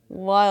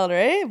 Wild,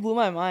 right? Blew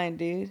my mind,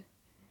 dude.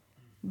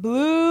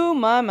 Blew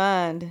my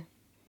mind.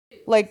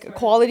 Like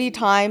quality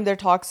time, their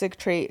toxic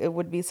trait it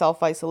would be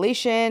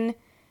self-isolation.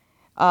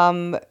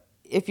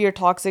 If your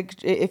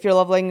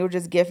love language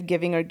is gift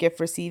giving or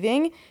gift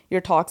receiving, your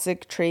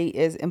toxic trait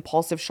is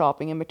impulsive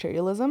shopping and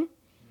materialism.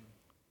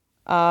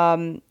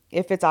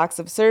 If it's acts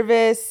of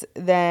service,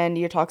 then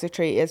your toxic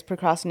trait is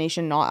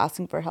procrastination, not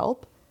asking for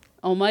help.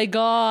 Oh my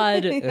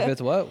god. If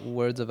it's what?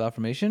 Words of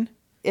affirmation?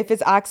 If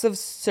it's acts of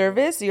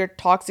service, your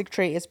toxic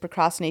trait is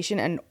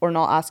procrastination or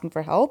not asking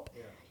for help.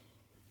 Yeah.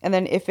 And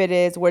then if it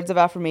is words of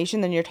affirmation,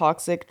 then your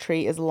toxic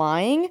trait is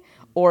lying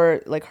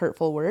or like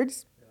hurtful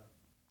words.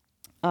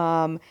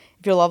 Yeah.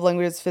 If your love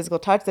language is physical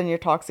touch, then your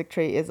toxic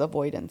trait is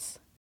avoidance.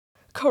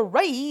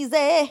 Crazy.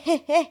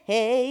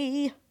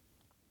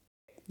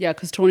 Yeah,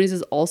 because Tony's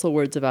is also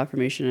words of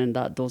affirmation, and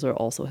those are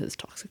also his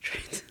toxic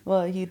traits.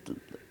 Well, he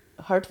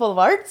heartful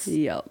words.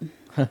 Yep.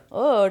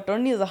 Oh,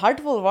 Tony is a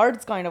heartful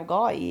words kind of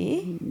guy.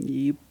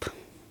 Yep.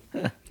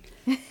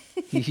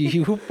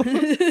 You-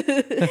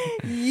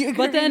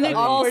 But then The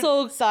awkward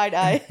also side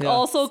eye.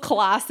 also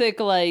classic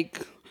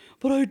like,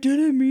 but I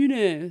didn't mean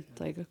it. It's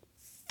like,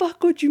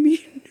 fuck what you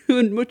mean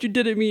and what you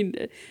didn't mean.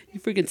 You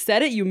freaking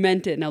said it, you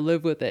meant it. Now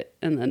live with it.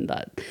 And then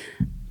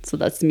so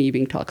that's me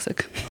being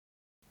toxic.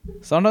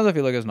 Sometimes I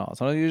feel like it's not.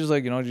 Sometimes you just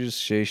like, you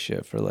just say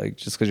shit for like,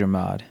 just because you're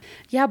mad.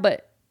 Yeah,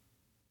 but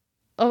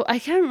I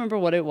can't remember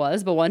what it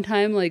was, but one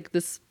time like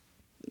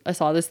I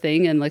saw this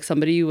thing and like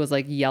somebody was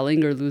like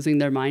yelling or losing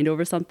their mind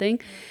over something.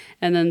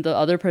 And then the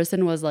other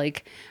person was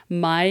like,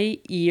 my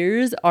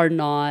ears are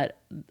not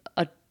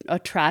a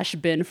trash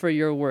bin for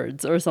your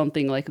words or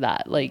something like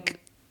that. Like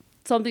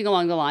something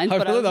along the lines. I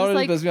But feel like that was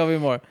would just piss me off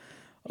even more.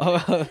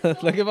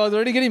 Like if I was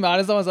already getting mad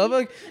at someone else, I'd be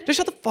like, just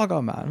shut the fuck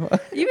up, man.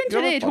 even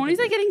today, Tony's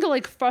like getting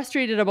like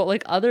frustrated about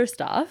like other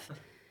stuff.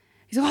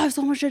 He's like, oh, I have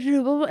so much to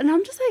do. Blah, blah. And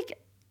I'm just like,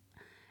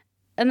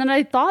 and then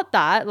I thought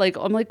that, like,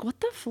 I'm like, what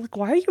the fuck?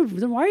 Why are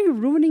you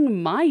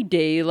ruining my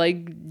day?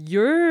 Like,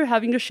 you're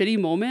having a shitty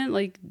moment.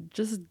 Like,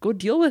 just go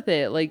deal with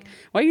it. Like,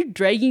 why are you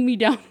dragging me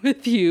down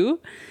with you?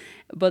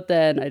 But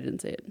then I didn't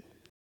say it.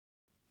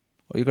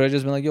 Or you could have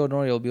just been like, yo, don't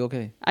worry, you'll be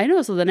okay. I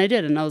know. So then I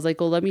did. And I was like,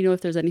 well, let me know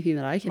if there's anything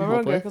that I can Remember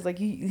help when Greg with. was like,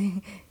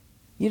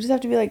 you just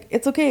have to be like,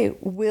 it's okay,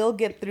 we'll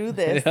get through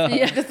this.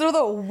 Yeah. Just throw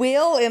the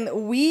will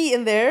and we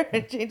in there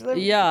and change them.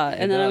 Yeah.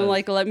 And then I'm does.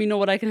 like, let me know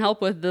what I can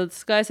help with.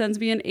 This guy sends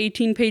me an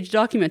 18-page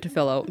document to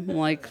fill out. I'm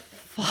like,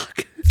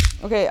 fuck.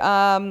 Okay,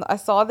 I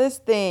saw this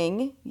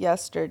thing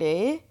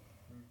yesterday.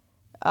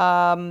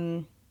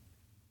 You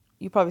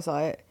probably saw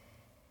it.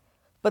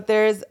 But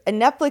there's a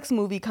Netflix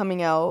movie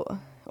coming out,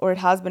 or it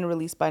has been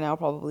released by now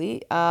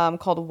probably,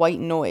 called White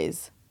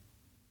Noise.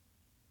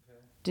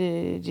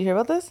 Did you hear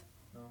about this?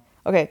 No.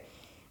 Okay.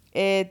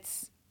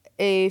 It's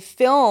a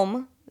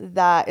film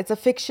it's a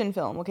fiction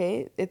film,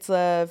 okay? It's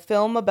a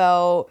film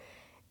about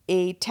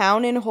a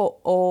town in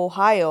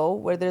Ohio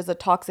where there's a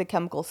toxic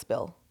chemical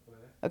spill.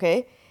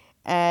 Okay?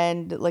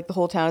 And like the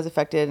whole town is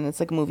affected and it's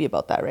like a movie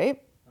about that, right?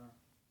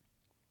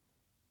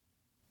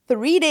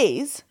 3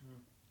 days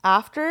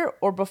after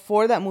or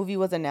before that movie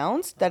was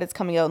announced that it's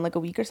coming out in like a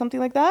week or something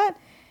like that,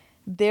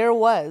 there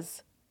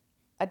was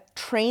a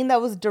train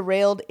that was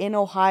derailed in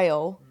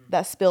Ohio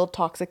that spilled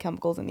toxic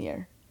chemicals in the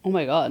air. Oh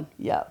my God.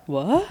 Yeah.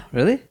 What?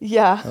 Really?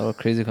 Yeah. Oh,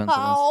 crazy coincidence.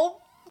 How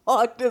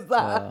fucked is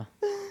that?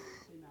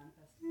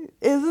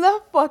 Isn't that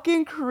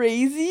fucking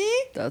crazy?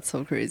 That's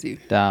so crazy.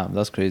 Damn,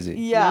 that's crazy.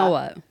 Yeah. Now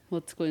what?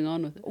 What's going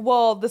on with it?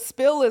 Well, the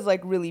spill is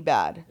like really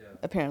bad,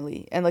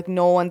 apparently. And like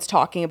no one's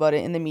talking about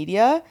it in the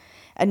media.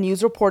 And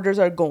news reporters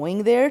are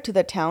going there to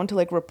the town to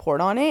like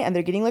report on it. And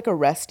they're getting like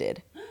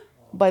arrested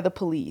by the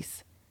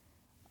police.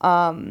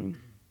 So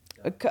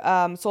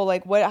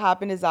like what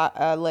happened is that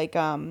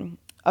 1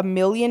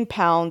 million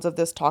pounds of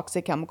this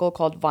toxic chemical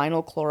called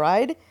vinyl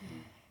chloride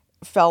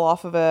fell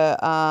off of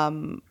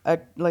a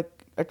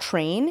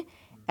train,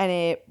 and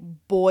it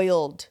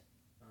boiled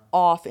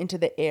off into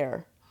the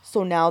air.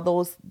 So now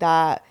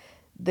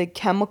the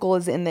chemical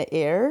is in the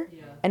air,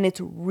 and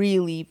it's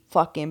really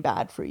fucking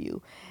bad for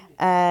you.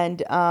 And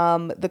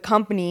the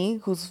company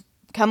whose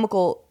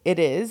chemical it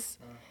is,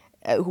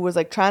 who was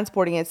like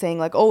transporting it, saying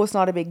like, oh, it's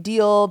not a big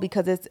deal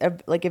because it's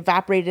like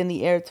evaporated in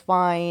the air, it's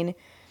fine.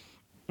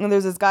 And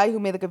there's this guy who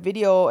made like a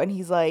video, and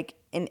he's like,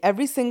 in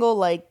every single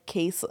like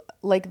case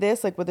like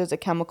this, like where there's a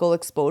chemical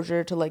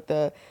exposure to like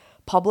the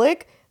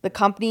public, the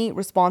company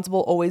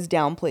responsible always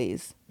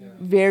downplays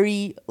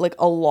very like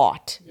a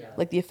lot,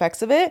 like the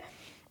effects of it.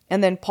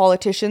 And then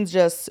politicians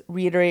just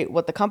reiterate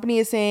what the company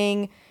is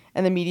saying,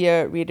 and the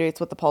media reiterates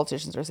what the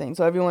politicians are saying.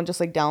 So everyone just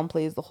like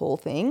downplays the whole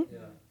thing.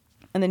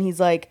 And then he's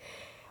like,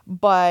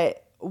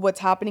 but what's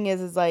happening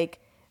is like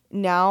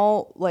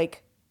now,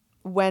 like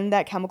when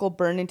that chemical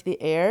burned into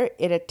the air,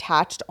 it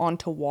attached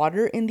onto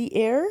water in the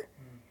air.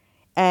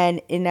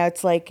 And now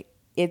it's like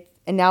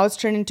now it's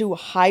turned into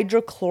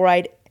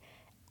hydrochloride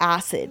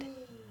acid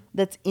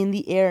that's in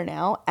the air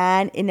now,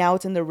 and now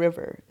it's in the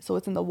river, so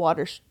it's in the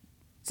water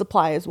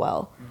supply as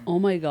well. Oh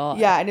my god.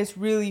 Yeah, and it's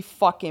really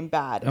fucking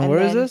bad. And where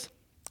is this?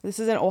 This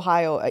is in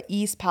Ohio,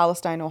 East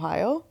Palestine,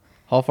 Ohio.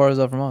 How far is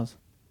that from us?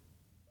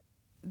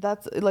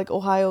 That's like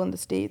Ohio in the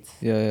States.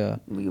 Yeah.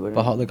 We were.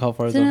 But how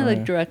far is Isn't that it from like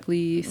here?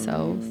 directly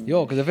south?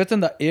 Yo, because if it's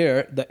in the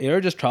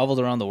air just travels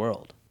around the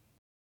world.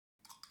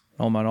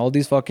 Oh man, all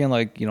these fucking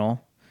like, you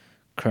know,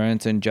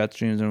 currents and jet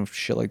streams and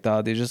shit like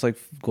that, they just like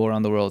go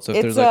around the world. So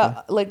if It's there's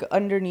like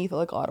underneath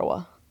like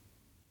Ottawa.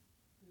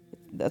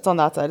 That's on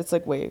that side. It's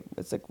like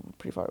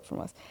pretty far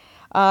from us.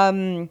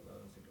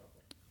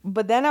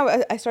 But then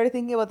I started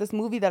thinking about this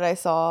movie that I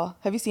saw.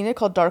 Have you seen it,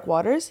 called Dark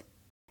Waters?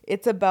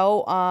 It's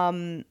about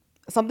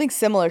something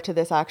similar to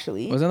this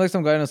actually. wasn't like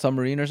some guy in a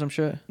submarine or some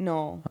shit?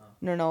 No.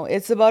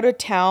 It's about a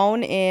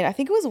town in, I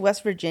think it was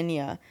West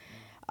Virginia.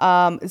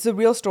 It's a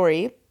real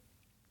story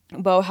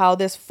about how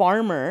this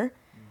farmer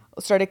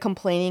started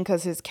complaining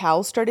because his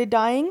cows started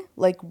dying,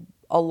 like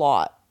a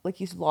lot. Like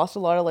he's lost a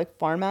lot of like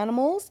farm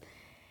animals.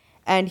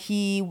 And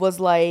he was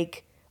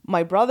like,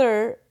 my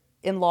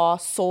brother-in-law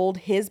sold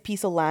his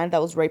piece of land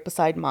that was right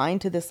beside mine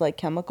to this like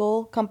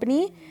chemical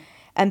company.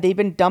 And they've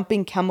been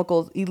dumping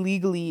chemicals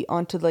illegally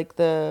onto like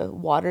the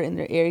water in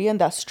their area.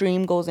 And that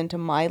stream goes into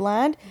my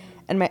land.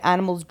 And my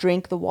animals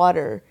drink the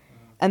water.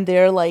 And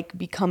they're like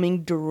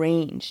becoming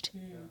deranged.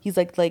 He's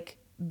like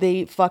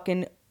they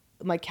fucking,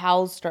 my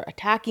cows start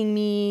attacking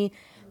me.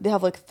 They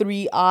have like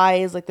 3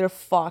 eyes. Like they're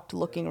fucked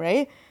looking,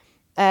 right?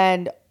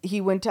 And he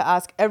went to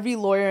ask every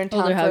lawyer in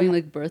town. Oh, they're having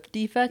like birth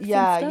defects.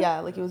 Yeah, and stuff? yeah,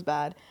 like it was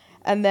bad.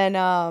 And then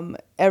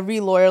every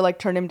lawyer like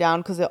turned him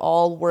down because it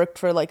all worked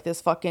for like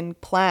this fucking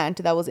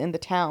plant that was in the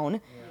town.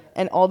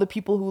 And all the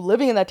people who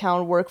living in that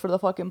town work for the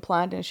fucking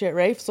plant and shit,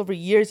 right? So for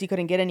years he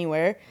couldn't get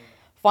anywhere.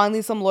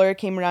 Finally, some lawyer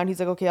came around. He's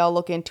like, okay, I'll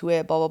look into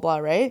it, blah, blah, blah,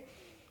 right?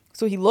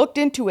 So he looked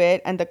into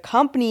it, and the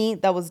company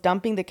that was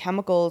dumping the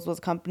chemicals was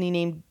a company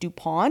named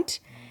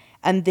DuPont.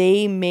 And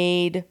they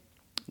made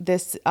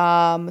this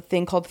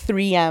thing called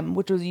 3M,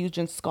 which was used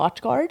in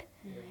Scotchgard,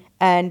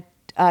 and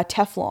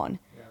Teflon,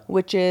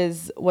 which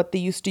is what they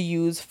used to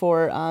use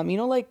for,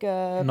 like...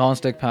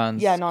 non-stick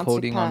pans. Yeah, non-stick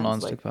coating pans, on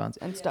non-stick like, pans.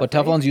 and stuff, But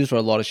Teflon's used for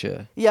a lot of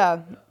shit.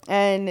 Yeah.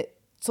 And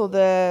so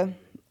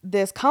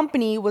this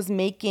company was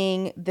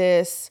making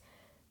this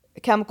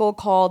chemical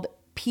called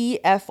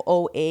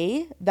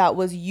PFOA that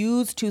was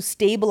used to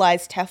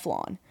stabilize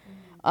Teflon.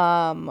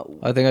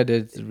 I think I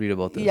did read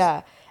about this.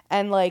 Yeah.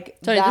 And like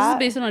Sorry, this is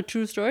based on a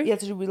true story? Yeah,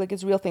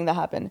 it's a real thing that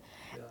happened.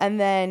 Yeah. And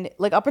then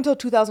like up until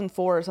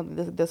 2004 or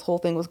something, this whole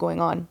thing was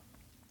going on.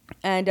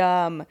 And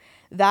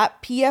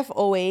that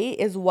PFOA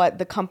is what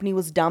the company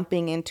was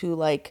dumping into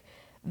like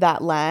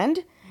that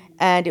land,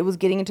 and it was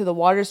getting into the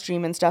water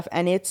stream and stuff.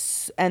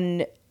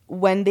 And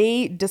when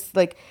they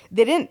they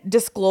didn't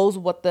disclose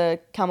what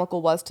the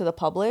chemical was to the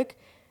public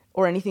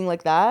or anything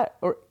like that,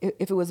 or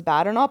if it was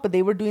bad or not, but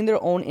they were doing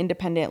their own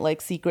independent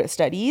like secret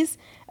studies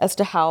as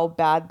to how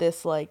bad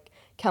this like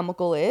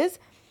chemical is.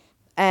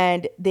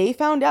 And they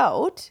found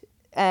out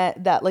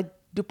that like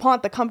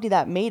DuPont, the company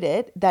that made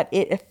it, that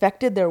it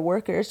affected their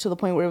workers to the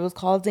point where it was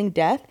causing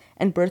death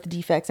and birth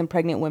defects in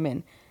pregnant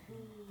women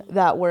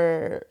that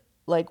were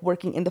like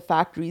working in the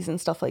factories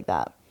and stuff like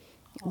that.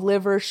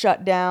 Liver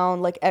shut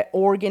down, like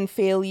organ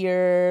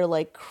failure,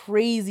 like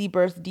crazy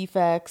birth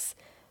defects,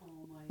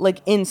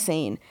 like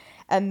insane.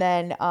 And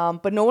then,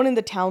 but no one in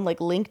the town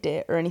like linked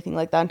it or anything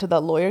like that until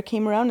that lawyer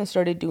came around and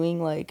started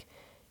doing like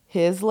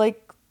his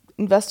like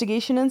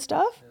investigation and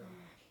stuff.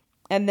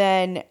 And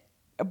then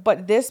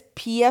But this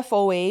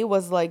PFOA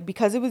was like,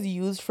 because it was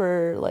used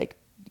for like,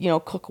 you know,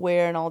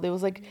 cookware and all, it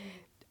was like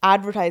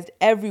advertised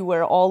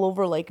everywhere, all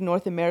over like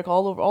North America,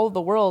 all over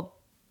the world,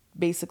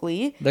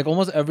 basically. Like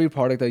almost every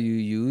product that you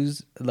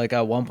use, like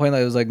at one point,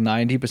 like, it was like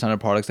 90% of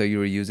products that you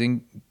were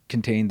using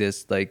contained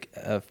this like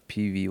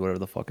FPV, whatever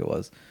the fuck it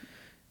was.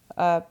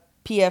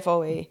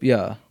 PFOA.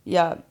 Yeah.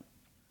 Yeah.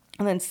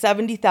 And then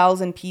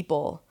 70,000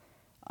 people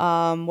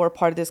were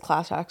part of this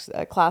class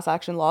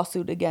action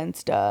lawsuit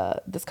against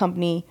this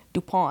company,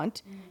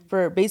 DuPont,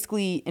 for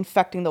basically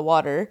infecting the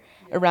water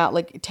around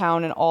like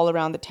town and all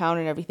around the town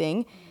and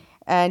everything.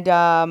 And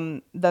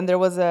then there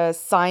was a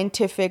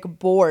scientific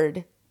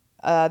board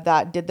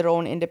that did their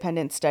own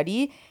independent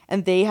study,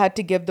 and they had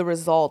to give the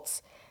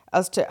results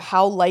as to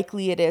how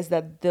likely it is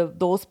that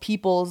those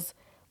people's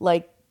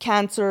like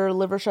cancer,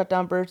 liver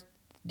shutdown, birth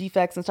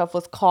defects and stuff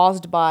was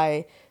caused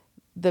by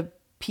the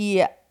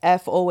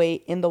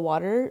PFOA in the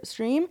water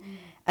stream.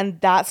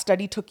 And that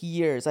study took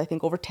years, I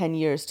think over 10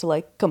 years to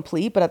like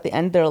complete. But at the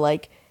end, they're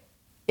like,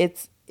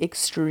 it's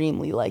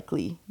extremely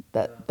likely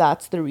that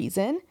that's the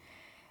reason.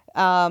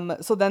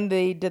 So then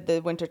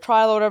they went to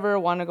trial or whatever,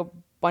 wanted a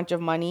bunch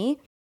of money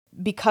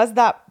because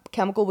that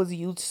chemical was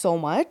used so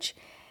much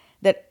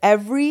that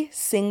every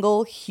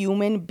single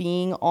human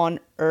being on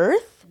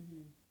Earth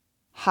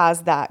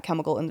has that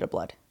chemical in their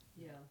blood.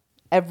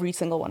 Every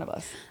single one of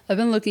us. I've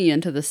been looking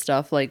into this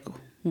stuff, like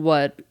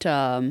what,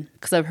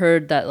 because I've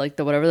heard that like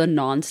whatever the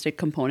non-stick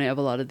component of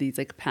a lot of these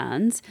like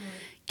pans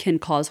can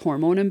cause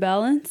hormone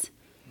imbalance.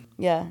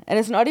 Yeah, and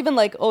it's not even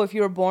like, oh, if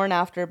you were born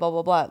after blah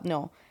blah blah.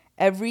 No,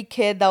 every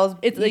kid that was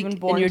It's even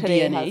like born in your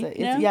today DNA has it.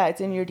 now? Yeah, it's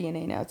in your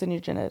DNA now. It's in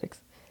your genetics.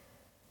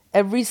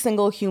 Every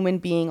single human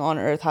being on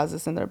Earth has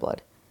this in their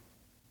blood.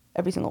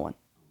 Every single one.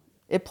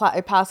 It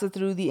passes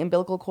through the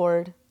umbilical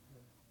cord.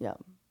 Yeah,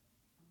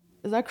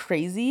 isn't that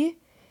crazy?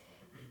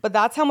 But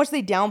that's how much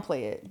they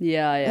downplay it.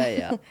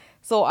 Yeah.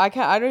 So I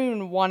don't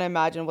even want to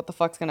imagine what the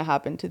fuck's gonna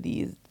happen to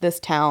this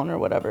town or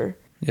whatever.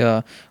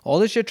 Yeah, all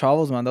this shit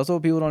travels, man. That's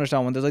what people don't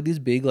understand. When there's like these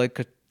big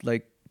like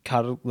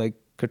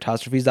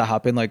catastrophes that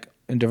happen like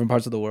in different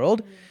parts of the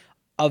world,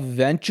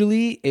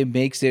 eventually it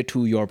makes it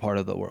to your part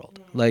of the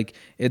world. Like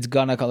it's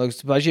gonna come,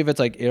 especially if it's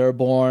like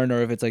airborne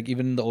or if it's like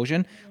even in the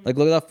ocean. Like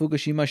look at that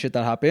Fukushima shit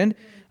that happened.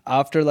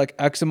 After like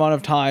X amount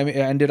of time, it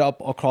ended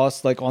up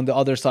across like on the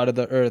other side of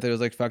the earth. It was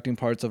like affecting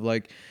parts of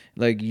like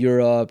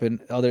Europe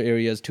and other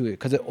areas too.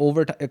 Because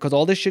because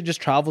all this shit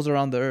just travels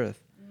around the earth,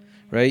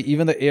 right?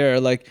 Even the air,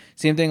 like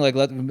same thing. Like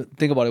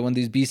think about it. When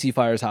these BC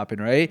fires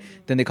happen, right?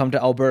 Then they come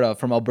to Alberta.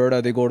 From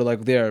Alberta, they go to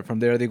like there. From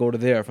there, they go to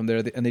there. From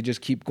there, and they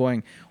just keep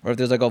going. Or if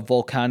there's like a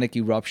volcanic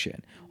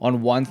eruption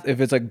on one,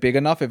 if it's like big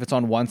enough, if it's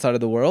on one side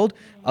of the world,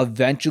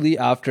 eventually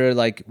after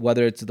like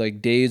whether it's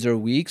like days or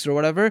weeks or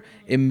whatever,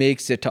 it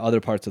makes it to other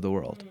parts of the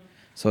world.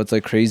 So it's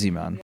like crazy,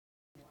 man.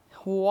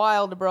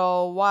 Wild,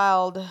 bro.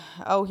 Wild.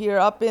 Out here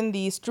up in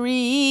the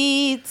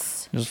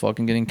streets. Just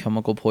fucking getting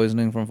chemical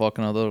poisoning from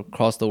fucking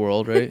across the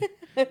world, right?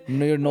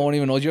 No one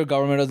even knows. Your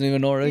government doesn't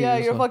even know, right? Yeah,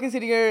 you're fucking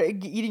sitting here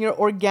eating your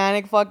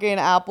organic fucking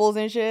apples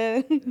and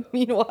shit.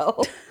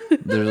 Meanwhile,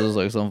 there's just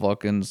like some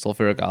fucking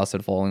sulfuric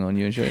acid falling on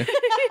you and shit.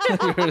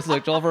 You're just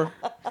like, Jolver,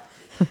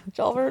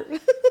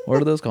 where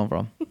did this come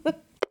from?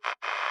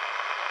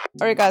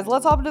 All right, guys,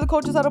 let's hop into the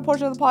Coach's Huddle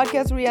portion of the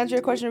podcast where we answer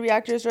your question and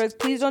react to your stories.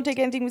 Please don't take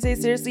anything we say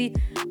seriously.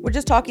 We're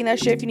just talking that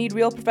shit. If you need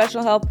real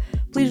professional help,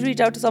 please reach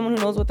out to someone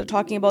who knows what they're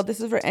talking about.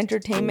 This is for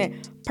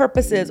entertainment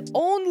purposes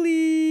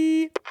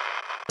only.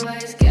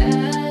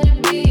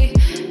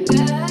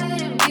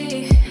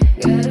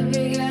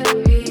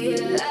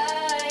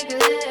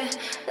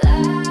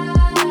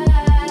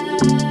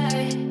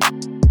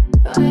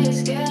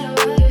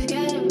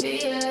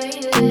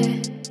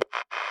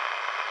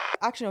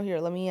 Actually, no, here,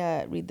 let me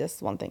read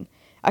this one thing.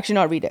 Actually,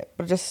 not read it,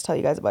 but just tell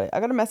you guys about it.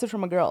 I got a message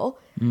from a girl.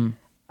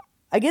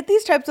 I get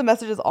these types of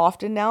messages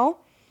often now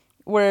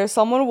where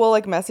someone will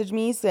like message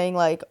me saying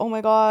like, oh my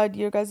God,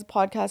 your guys'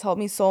 podcast helped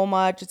me so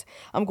much.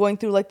 I'm going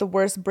through like the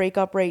worst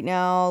breakup right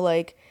now.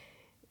 Like,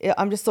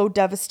 I'm just so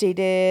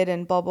devastated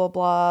and blah, blah,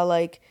 blah.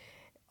 Like,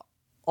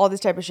 all this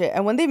type of shit.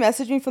 And when they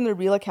message me from their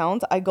real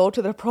accounts, I go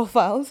to their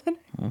profiles and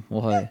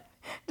Why?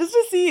 just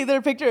to see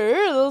their picture.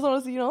 Those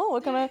want to see, you know,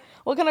 what kind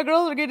of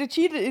girls are getting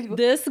cheated.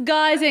 This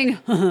guy saying,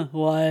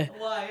 why?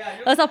 Yeah,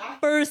 That's the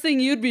first thing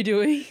you'd be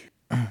doing.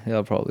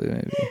 Yeah, probably,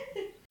 maybe.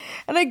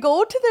 and I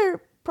go to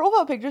their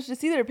profile pictures to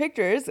see their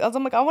pictures. As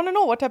I'm like, I want to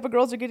know what type of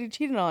girls are getting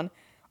cheated on.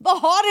 The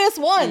hottest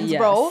ones,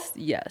 bro.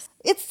 Yes.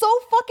 It's so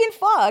fucking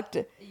fucked.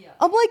 Yeah.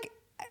 I'm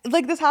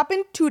like this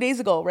happened 2 days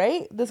ago,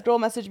 right? This girl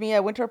messaged me. I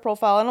went to her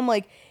profile and I'm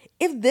like,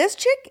 if this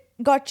chick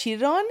got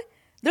cheated on,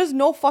 there's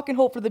no fucking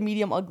hope for the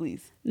medium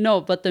uglies.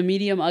 No, but the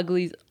medium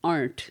uglies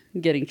aren't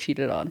getting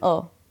cheated on.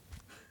 Oh.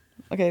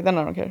 Okay, then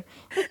I don't care.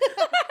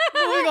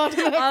 Moving on to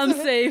the next. I'm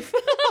safe.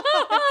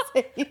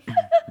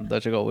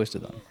 That chick got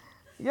wasted on.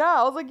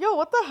 Yeah, I was like, yo,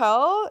 what the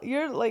hell?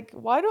 You're like,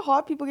 why do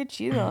hot people get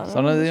cheated on?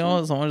 Sometimes, you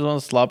know, someone just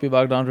wants to slap you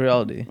back down to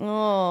reality.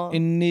 Oh.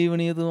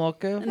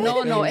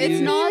 No,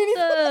 it's not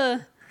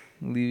the...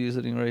 Leave you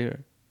sitting right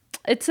here.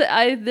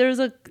 There's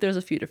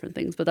a few different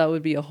things, but that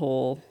would be a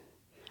whole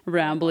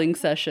rambling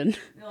session.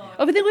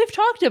 I think we've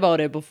talked about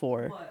it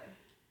before.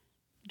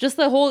 Just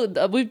the whole,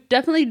 we've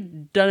definitely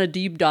done a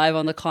deep dive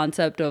on the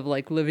concept of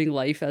like living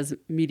life as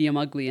medium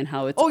ugly and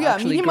how it's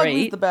actually medium great.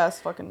 ugly is the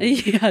best fucking.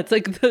 Yeah, it's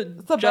like It's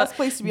the best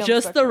place to be. On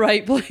just the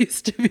right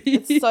place to be.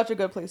 It's such a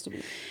good place to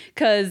be.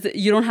 Because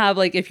you don't have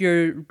like, if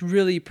you're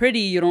really pretty,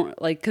 you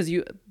don't like, because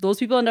those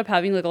people end up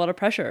having like a lot of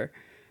pressure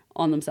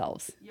on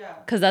themselves. Yeah.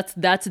 Because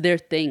that's their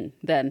thing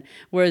then.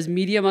 Whereas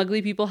medium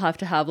ugly people have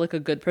to have like a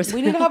good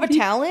personality. We need to have a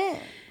talent.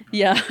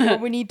 Yeah. Or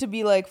we need to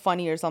be like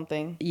funny or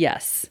something.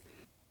 Yes.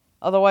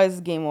 Otherwise,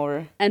 game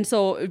over. And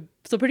so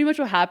pretty much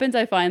what happens,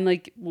 I find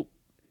like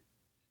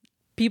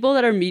people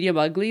that are medium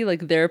ugly,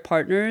 like their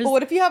partners. But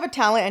what if you have a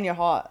talent and you're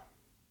hot?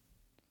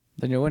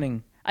 Then you're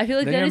winning. I feel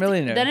like Then you're a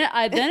millionaire. Then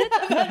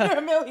it's You're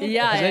a millionaire.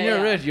 yeah. Then you're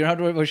yeah. rich. You don't have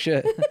to worry about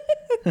shit.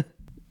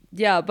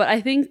 Yeah, but I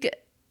think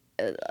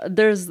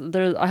there's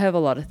I have a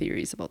lot of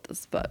theories about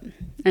this, but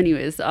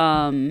anyways,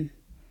 Can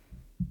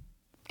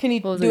you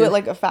What was do it? it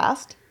like a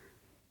fast?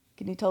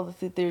 Can you tell the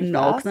theory no,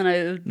 fast? because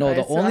then No,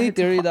 the only it's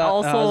theory that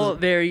also has-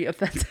 very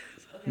offensive.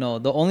 No,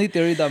 the only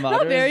theory that matters.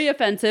 Not very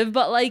offensive,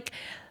 but like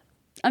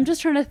I'm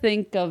just trying to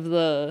think of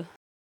the.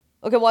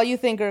 Okay, while you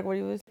think, Eric, what do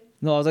you say?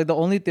 No, I was like, the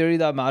only theory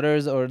that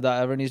matters or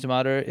that ever needs to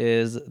matter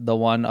is the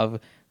one of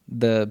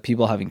the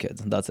people having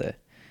kids. That's it.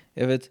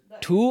 If it's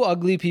two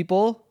ugly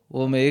people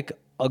will make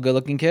a good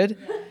looking kid,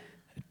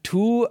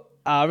 two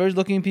average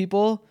looking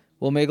people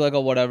will make like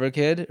a whatever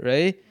kid,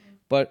 right?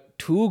 But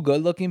two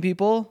good looking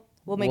people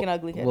We'll make an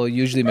ugly kid. will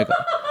usually make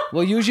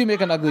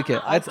an ugly kid.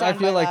 I stand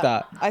feel by like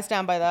that. I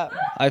stand by that.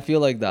 I feel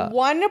like that.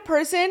 One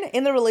person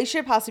in the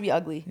relationship has to be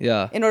ugly.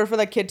 Yeah. In order for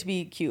that kid to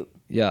be cute.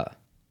 Yeah.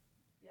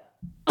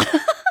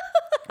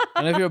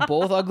 And if you're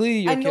both ugly,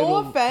 your And kid no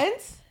will...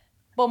 offense,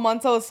 but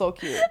Mansa was so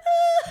cute.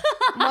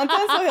 Mansa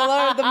and Sohila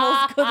are the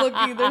most good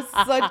looking. They're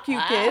such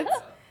cute kids.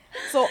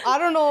 So I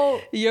don't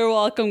know. You're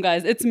welcome,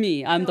 guys. It's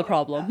me. I'm the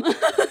problem.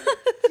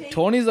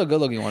 Tony's a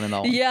good looking one in that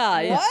one. yeah.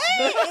 Yeah.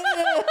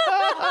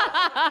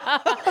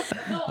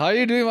 How are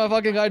you doing my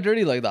fucking guy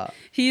dirty like that?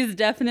 He's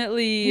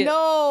definitely.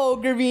 No,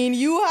 Graveen,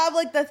 you have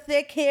like the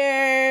thick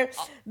hair,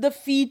 the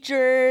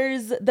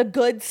features, the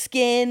good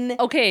skin.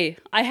 Okay,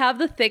 I have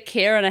the thick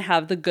hair and I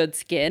have the good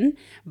skin,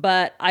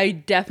 but I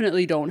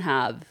definitely don't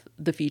have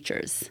the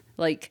features.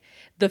 Like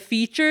the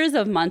features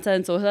of Mansa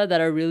and Sohila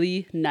that are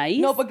really nice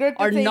No, but Gert,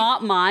 are saying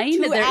not mine.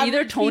 two They're either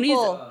average Tony's.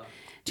 people-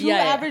 Two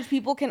Yeah, yeah. average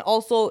people can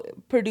also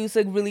produce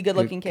a really good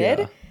looking kid.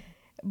 Yeah.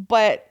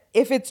 But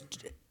if it's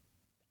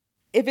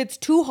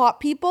two hot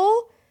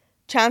people,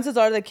 chances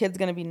are the kid's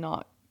gonna be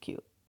not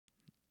cute.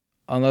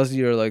 Unless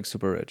you're like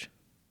super rich.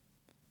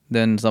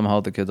 Then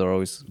somehow the kids are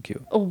always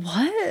cute.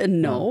 What?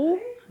 No.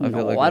 I feel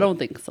No, like I that. don't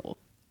think so.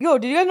 Yo,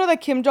 did you guys know that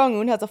Kim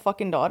Jong-un has a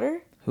fucking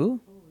daughter? Who?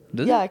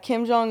 Does Yeah,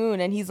 Kim Jong-un,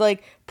 and he's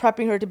like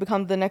prepping her to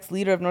become the next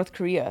leader of North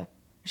Korea.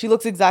 She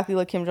looks exactly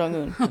like Kim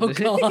Jong-un. Oh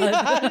God.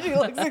 Yeah, she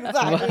looks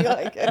exactly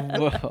like him.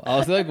 Well, I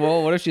was like,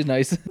 well, what if she's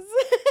nice?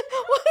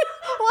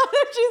 What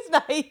if she's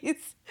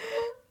nice?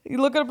 You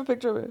look up a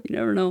picture of her. You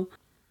never know.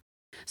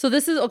 So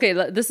this is okay.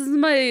 This is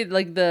my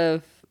like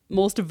the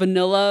most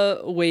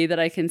vanilla way that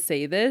I can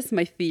say this.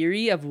 My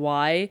theory of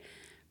why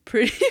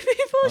pretty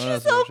people. She's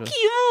that's so very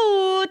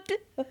cute.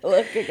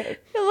 Look at her.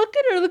 Look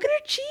at her. Look at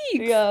her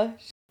cheeks. Yeah.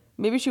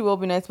 Maybe she will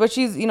be nice, but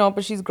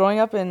she's growing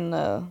up in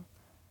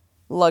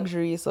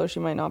luxury, so she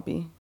might not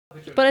be.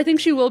 But I think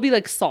she will be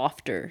like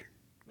softer.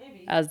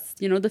 Maybe. As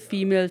the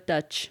female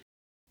touch.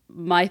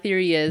 My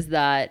theory is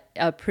that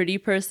a pretty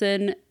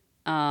person,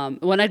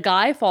 when a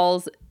guy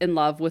falls in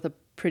love with a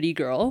pretty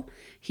girl,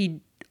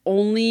 he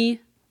only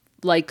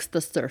likes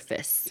the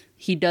surface.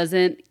 He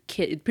doesn't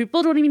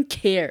people don't even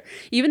care.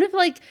 Even if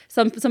like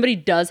somebody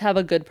does have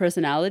a good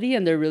personality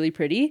and they're really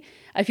pretty,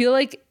 I feel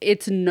like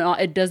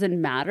it doesn't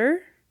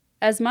matter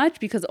as much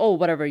because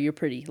whatever, you're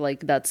pretty.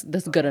 Like that's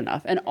good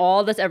enough. And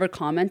all that's ever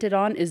commented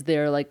on is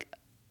their like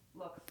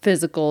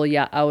physical,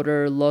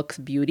 outer looks,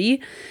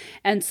 beauty.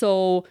 And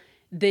so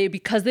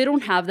because they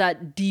don't have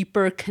that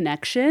deeper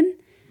connection,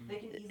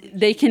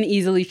 they can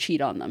easily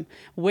cheat on them.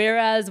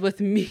 Whereas with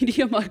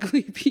medium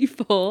ugly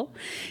people,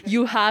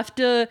 you have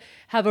to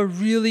have a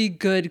really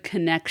good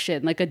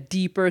connection, like a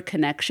deeper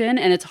connection,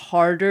 and it's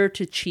harder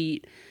to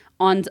cheat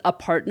on a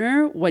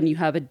partner when you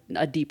have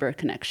a deeper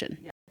connection.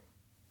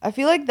 I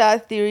feel like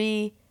that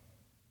theory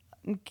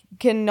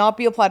cannot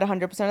be applied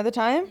 100% of the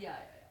time. Yeah.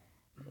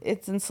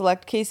 It's in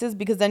select cases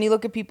because then you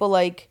look at people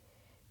like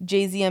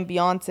Jay-Z and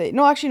Beyonce.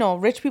 No, actually, no.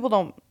 Rich people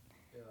don't.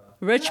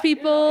 Rich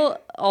people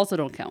also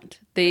don't count.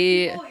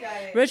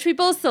 Rich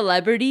people,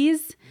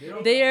 celebrities,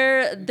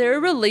 their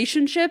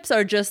relationships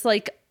are just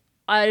like,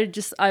 I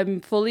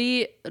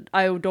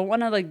don't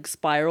want to like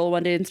spiral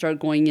one day and start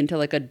going into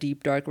like a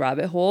deep, dark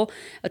rabbit hole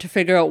to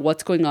figure out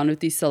what's going on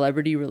with these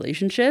celebrity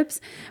relationships.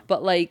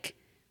 But like,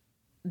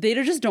 they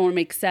just don't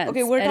make sense.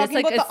 Okay, we're And talking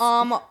it's like,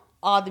 about the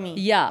Admi.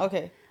 Yeah.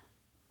 Okay.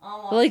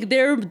 Like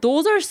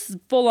those are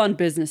full on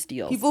business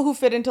deals. People who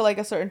fit into like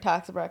a certain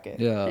tax bracket.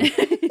 Yeah.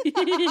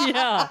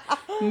 Yeah,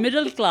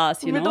 middle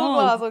class, you Middle know.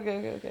 class.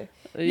 Okay.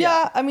 Yeah.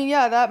 Yeah, I mean,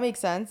 yeah, that makes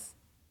sense.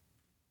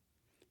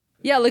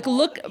 Yeah, like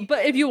look,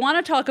 but if you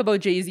want to talk about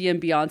Jay-Z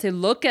and Beyonce,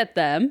 look at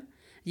them.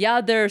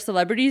 Yeah, they're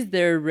celebrities,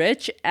 they're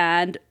rich,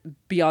 and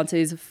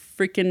Beyonce's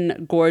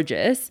freaking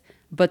gorgeous,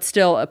 but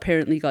still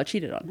apparently got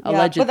cheated on, Yeah,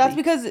 allegedly. but that's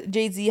because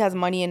Jay-Z has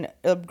money and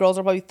girls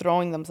are probably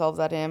throwing themselves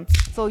at him.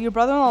 So your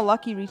brother-in-law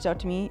Lucky reached out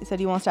to me, said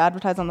he wants to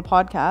advertise on the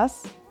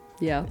podcast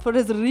Yeah. for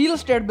his real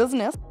estate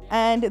business.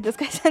 And this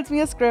guy sends me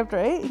a script,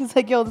 right? He's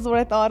like, yo, this is what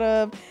I thought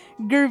of.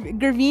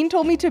 Gurveen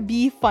told me to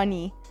be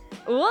funny.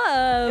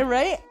 What?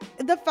 Right?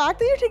 The fact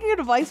that you're taking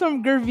advice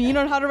from Gurveen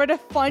on how to write a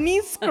funny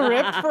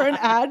script for an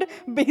ad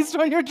based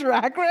on your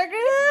track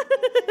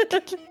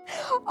record.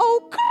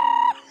 Oh,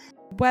 God.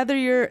 Whether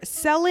you're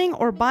selling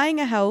or buying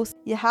a house,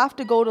 you have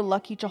to go to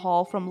Lucky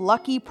Chahal from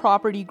Lucky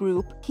Property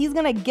Group. He's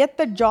gonna get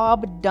the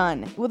job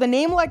done. With a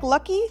name like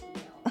Lucky,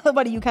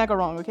 buddy, you can't go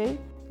wrong, okay?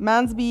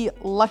 Man's be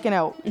lucking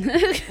out.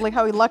 Like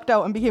how he lucked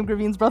out and became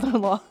Gurveen's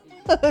brother-in-law.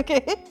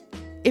 Okay?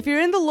 If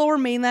you're in the Lower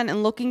Mainland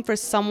and looking for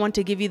someone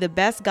to give you the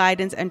best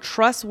guidance and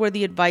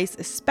trustworthy advice,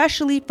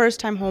 especially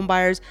first-time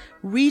homebuyers,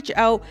 reach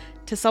out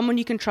to someone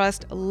you can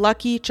trust,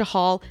 Lucky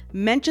Chahal.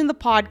 Mention the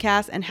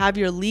podcast and have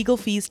your legal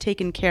fees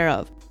taken care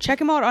of. Check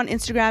him out on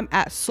Instagram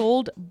at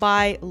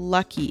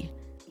soldbylucky.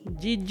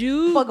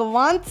 Jiju.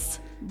 Bhagwant's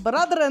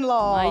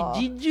brother-in-law. My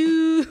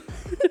Jiju.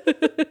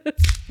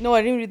 No,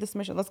 I didn't read the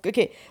submission. Let's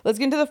get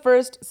into the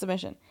first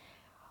submission.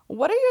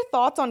 What are your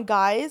thoughts on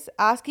guys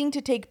asking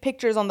to take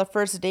pictures on the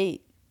first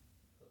date?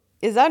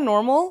 Is that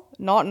normal,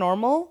 not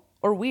normal,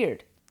 or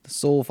weird?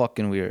 So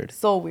fucking weird.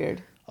 So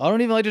weird. I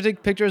don't even like to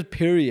take pictures,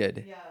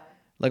 period. Yeah.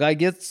 Like, I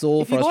get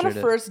so If you frustrated. go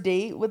on a first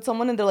date with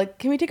someone and they're like,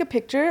 can we take a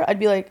picture? I'd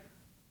be like,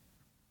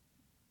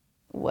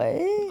 what?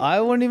 I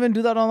wouldn't even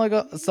do that on like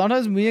a...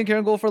 Sometimes me and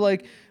Karen go for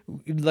like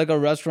a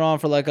restaurant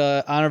for like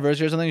a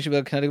anniversary or something. She'd be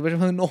like, can I take a picture?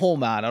 I'm like, no,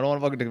 man, I don't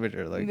want to fucking take a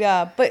picture. Like,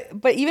 Yeah, but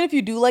even if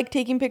you do like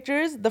taking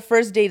pictures, the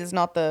first date is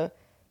not the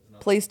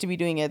place to be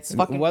doing it. It's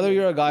fucking whether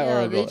you're a guy or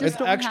a they girl. just It's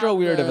don't extra have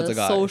weird if the it's a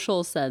guy.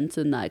 social sense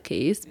in that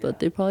case, but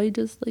they probably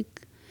just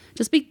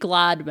be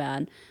glad,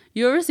 man.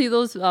 You ever see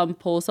those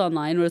posts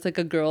online where it's like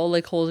a girl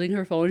like holding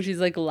her phone, she's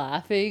like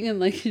laughing and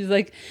like she's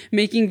like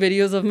making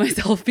videos of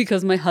myself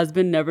because my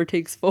husband never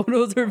takes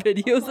photos or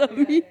videos of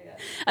me.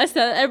 I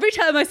said every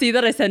time I see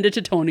that I send it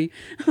to Tony.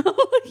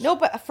 No,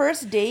 but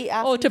first date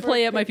asking To for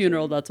play a at my picture-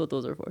 funeral, that's what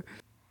those are for.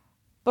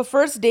 But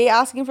first date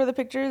asking for the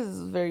pictures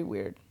is very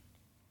weird.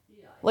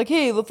 Like,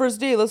 hey, the first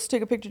day, let's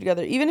take a picture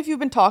together. Even if you've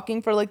been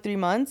talking for like 3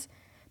 months,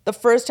 the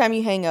first time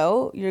you hang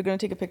out, you're gonna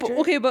take a picture.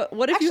 Okay, but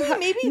what if Actually, you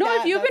maybe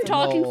if you've been that's-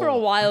 talking for a No.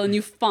 while and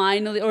you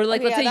finally, or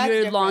like Okay, let's yeah, say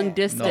that's you're long different.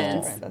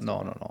 distance. That's different.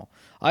 No.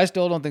 I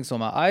still don't think so,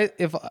 man.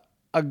 If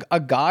a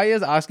guy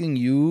is asking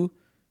you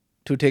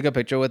to take a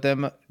picture with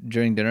him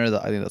during dinner,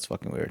 I think that's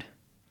fucking weird.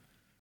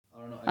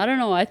 I don't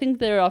know. I think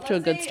they're off to a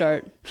good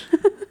start.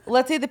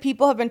 Let's say the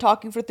people have been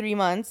talking for 3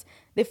 months.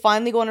 They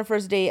finally go on a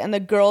first date, and the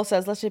girl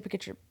says, "Let's take a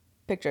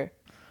picture."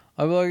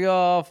 I'd be like,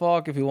 yeah,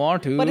 fuck, if you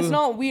want to. But it's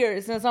not weird.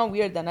 It's not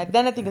weird then. I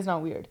think it's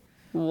not weird.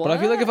 What? But I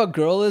feel like if a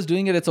girl is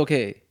doing it, it's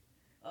okay.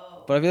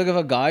 But I feel like if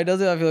a guy does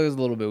it, I feel like it's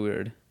a little bit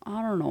weird.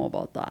 I don't know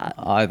about that.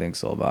 I think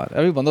so, man.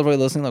 Every bundle probably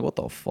listening, like, what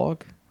the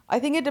fuck? I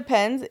think it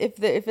depends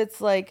if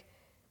it's like,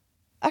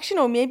 actually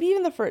no, maybe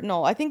even the first.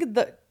 No, I think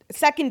the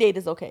second date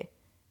is okay.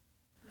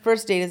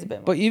 First date is a bit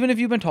more. But even if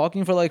you've been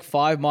talking for like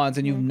 5 months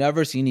and you've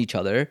never seen each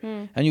other,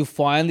 and you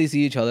finally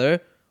see each other,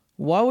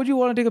 why would you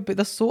want to take a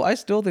picture? I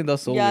still think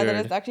that's so yeah, weird.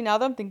 that is actually, now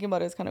that I'm thinking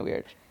about it, it's kind of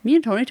weird. Me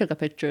and Tony took a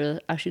picture.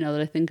 Actually, now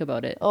that I think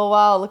about it, Oh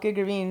wow, look at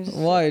Graveen.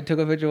 Why? Took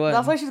a picture when?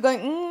 That's why she's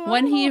going.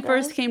 when I he don't know,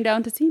 first guys." came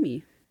down to see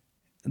me.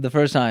 The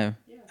first time.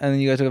 And then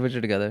you guys took a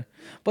picture together.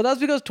 But that's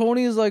because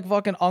Tony is like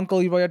fucking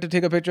uncle. You probably have to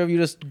take a picture of you,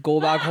 just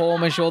go back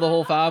home and show the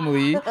whole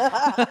family.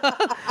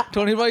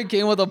 Tony probably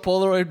came with a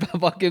Polaroid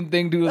fucking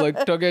thing too,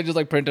 like took it, just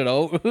like printed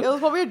out. It was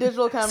probably a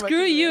digital camera.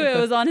 Screw too. you! It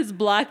was on his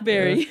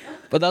BlackBerry.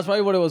 But that's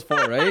probably what it was for,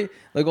 right?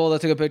 Like, oh,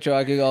 let's take a picture.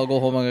 I'll go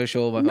home. I'm gonna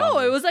show my No,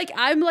 family. it was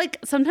like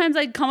sometimes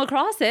I come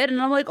across it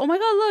and I'm like, oh my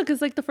god, look!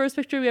 It's like the first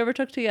picture we ever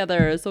took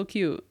together. It's so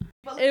cute.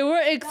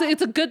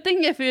 It's a good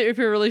thing if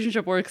your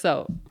relationship works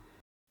out.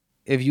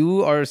 If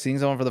you are seeing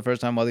someone for the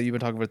first time, whether you've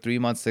been talking for 3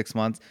 months, 6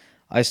 months,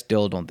 I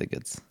still don't think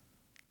it's.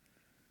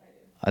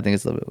 I think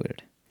it's a little bit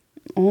weird.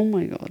 Oh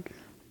my god,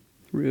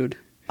 rude.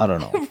 I don't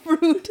know.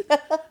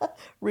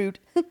 Rude.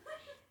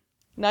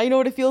 Now you know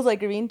what it feels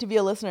like, Graveen, to be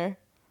a listener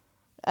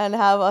and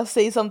have us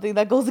say something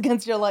that goes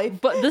against your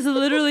life. But this is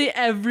literally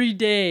every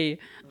day.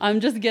 I'm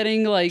just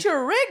getting like,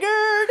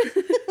 Triggered.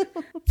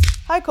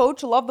 Hi,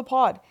 coach. Love the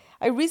pod.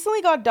 I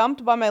recently got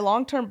dumped by my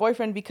long-term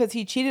boyfriend because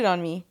he cheated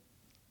on me.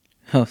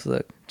 I was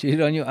like, cheated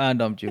on you and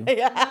dumped you.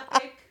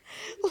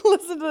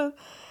 Listen to this.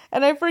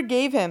 And I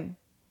forgave him.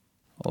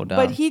 Oh, damn.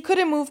 But he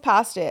couldn't move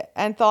past it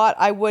and thought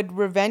I would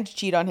revenge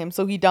cheat on him,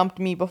 so he dumped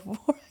me before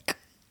I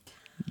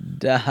could.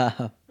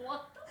 Damn.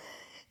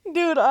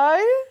 Dude,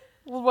 I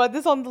read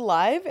this on the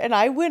live and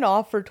I went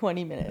off for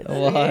 20 minutes.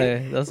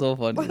 Why? That's so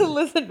funny.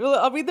 Listen,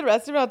 I'll read the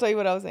rest of it. I'll tell you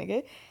what I was saying.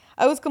 Okay?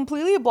 I was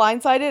completely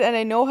blindsided, and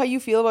I know how you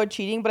feel about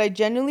cheating, but I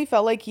genuinely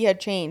felt like he had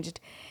changed,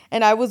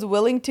 and I was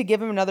willing to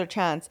give him another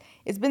chance.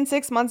 It's been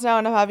 6 months now,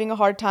 and I'm having a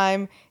hard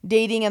time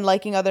dating and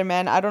liking other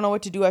men. I don't know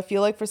what to do. I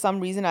feel like for some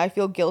reason I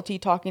feel guilty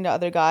talking to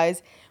other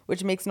guys,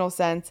 which makes no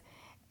sense.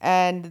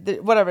 And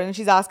whatever. And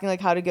she's asking like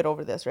how to get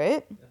over this,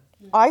 right?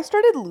 Yeah. I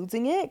started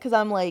losing it because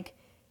I'm like,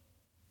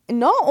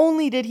 not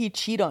only did he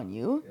cheat on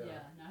you,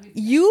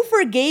 you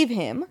forgave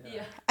him,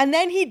 and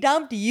then he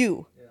dumped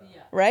you,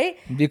 right?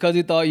 Because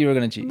he thought you were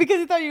gonna cheat.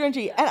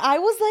 And I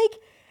was like,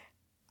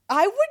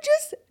 I would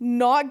just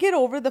not get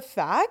over the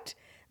fact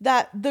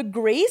that the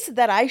grace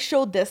that I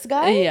showed this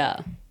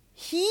guy,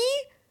 he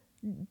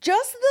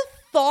just the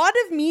thought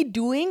of me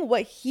doing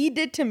what he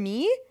did to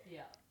me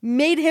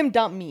made him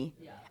dump me.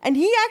 And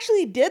he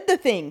actually did the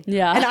thing.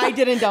 Yeah. And I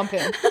didn't dump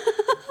him.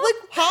 Like,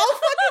 how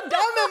fucking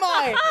dumb am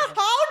I?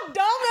 How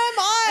dumb am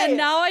I? And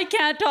now I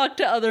can't talk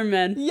to other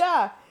men.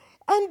 Yeah.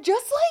 And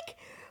just like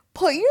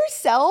put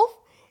yourself,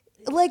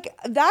 like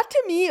that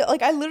to me,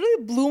 like I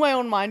literally blew my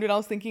own mind when I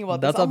was thinking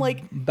about this. I'm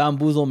like,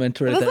 bamboozlement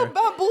right there. That's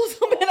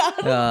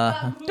a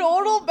bamboozlement.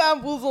 Total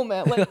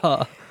bamboozlement.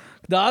 Like,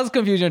 that's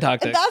confusion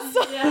tactic.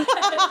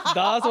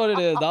 That's what it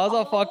is. That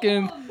was a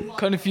fucking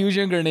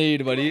confusion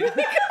grenade, buddy.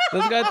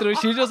 This guy threw.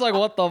 She's just like,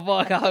 what the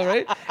fuck,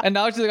 right? And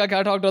now she's like, I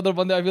can't talk to other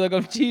bande. I feel like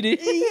I'm cheating.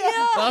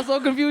 Yeah. That's how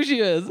confused she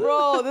is.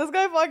 Bro, this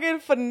guy fucking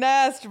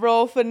finessed.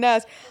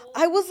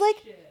 I was like,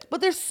 but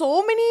there's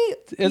so many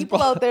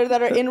people out there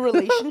that are in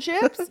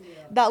relationships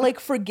that like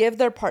forgive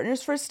their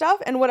partners for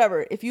stuff and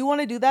whatever. If you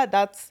want to do that,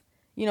 that's,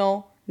 you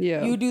know,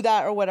 you do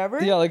that or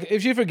whatever. Yeah, like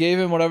if she forgave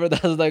him, whatever,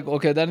 that's like,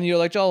 okay, then you're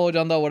like, chalo,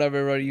 janda,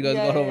 whatever, right? You guys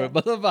got over it.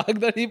 But the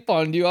fact that he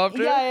pawned you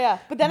after. Yeah.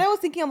 But then I was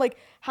thinking, I'm like,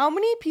 how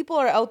many people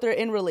are out there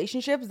in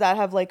relationships that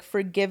have like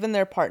forgiven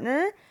their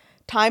partner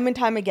time and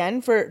time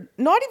again for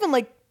not even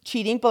like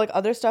cheating, but like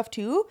other stuff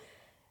too?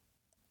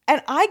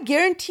 And I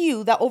guarantee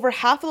you that over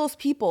half of those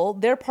people,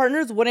 their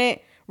partners wouldn't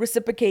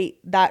reciprocate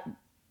that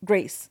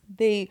grace.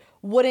 They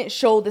wouldn't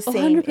show the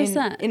same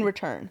in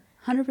return.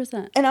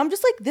 100%. And I'm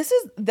just like,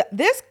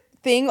 this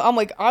thing, I'm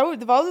like, if I was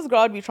this girl,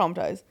 I'd be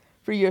traumatized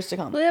for years to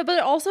come. Yeah, but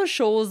it also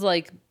shows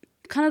like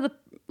kind of the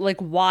like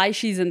why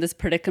she's in this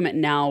predicament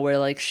now where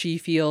like she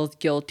feels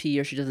guilty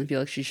or she doesn't feel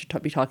like she should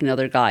be talking to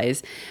other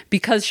guys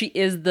because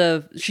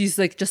she's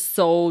like just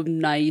so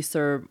nice,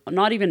 or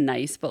not even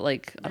nice, but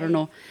like I don't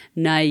know,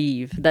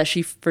 naive, that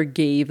she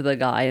forgave the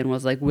guy and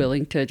was like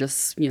willing to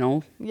just, you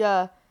know.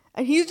 Yeah.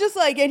 And he's just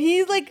like,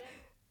 he's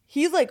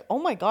like, oh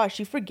my gosh,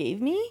 she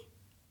forgave me?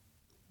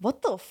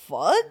 What the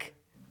fuck?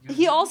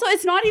 He also,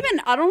 it's not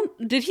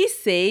even, did he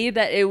say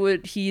that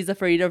he's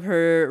afraid of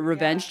her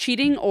revenge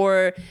cheating,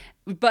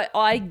 but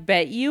I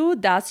bet you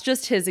that's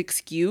just his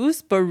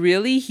excuse, but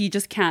really he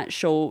just can't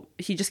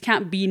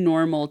be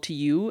normal to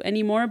you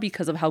anymore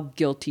because of how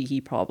guilty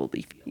he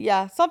probably feels.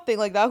 Yeah, something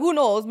like that. Who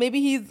knows?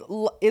 Maybe he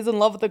is in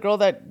love with the girl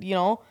that, you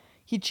know,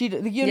 he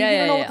cheated. You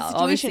don't know what the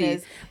situation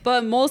is.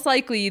 But most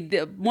likely,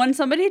 when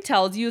somebody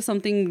tells you some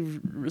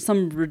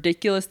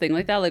ridiculous thing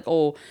like that, like,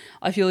 oh,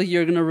 I feel like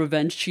you're going to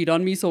revenge cheat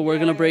on me, so we're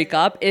going to break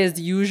up, is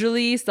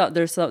usually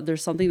there's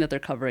something that they're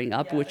covering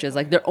up, which is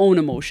like their own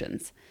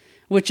emotions,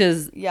 which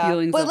is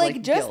feelings but of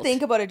like just guilt.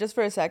 Think about it just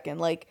for a second.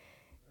 Like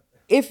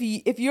if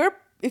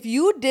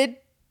you did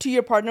to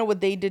your partner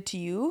what they did to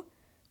you,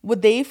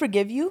 would they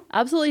forgive you?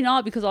 Absolutely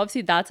not, because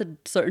obviously that's a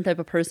certain type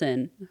of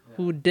person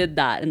who did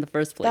that in the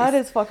first place. That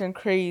is fucking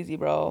crazy,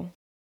 bro.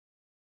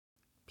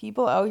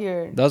 People out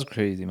here. That's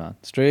crazy, man.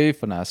 Straight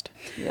finessed.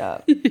 Yeah.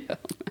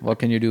 What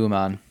can you do,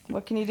 man?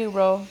 What can you do,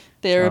 bro?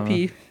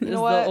 Therapy is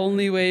the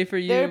only way for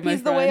you, Therapy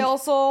is the way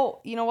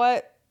also. You know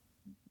what?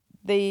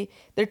 They're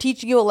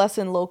teaching you a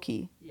lesson low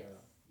key.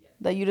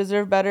 That you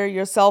deserve better,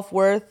 your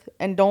self-worth,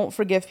 and don't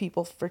forgive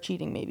people for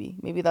cheating.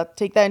 Maybe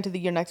take that into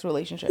your next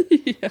relationship.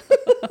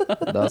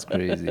 That's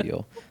crazy,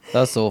 yo.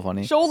 That's so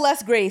funny. Show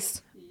less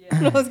grace.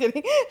 No, I was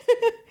kidding.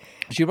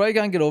 She probably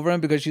can't get over him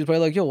because she's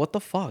probably like, yo, what the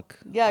fuck?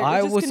 Yeah,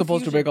 I was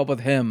supposed to break up with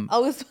him.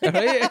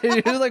 Right?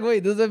 She was like,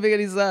 wait, this doesn't make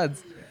any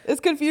sense.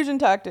 It's confusion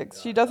tactics.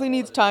 She definitely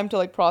needs time to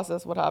like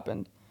process what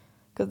happened,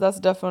 because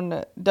that's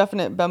definite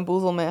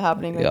bamboozlement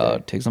happening. Right there.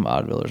 Take some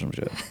Advil or some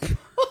shit.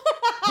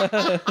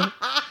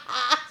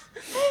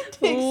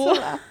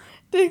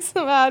 Take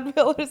some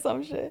Advil or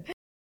some shit.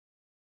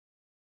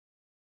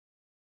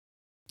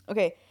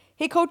 Okay.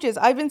 Hey, coaches,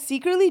 I've been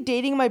secretly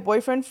dating my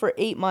boyfriend for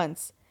 8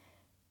 months,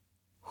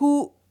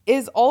 who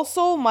is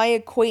also my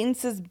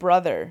acquaintance's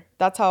brother.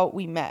 That's how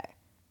we met.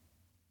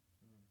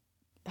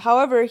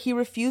 However, he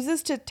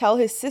refuses to tell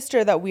his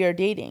sister that we are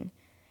dating.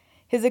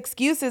 His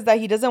excuse is that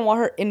he doesn't want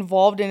her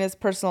involved in his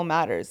personal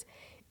matters.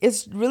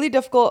 It's a really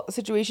difficult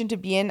situation to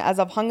be in, as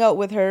I've hung out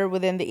with her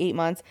within the 8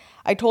 months.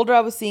 I told her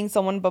I was seeing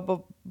someone,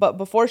 but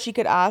before she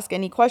could ask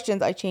any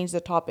questions, I changed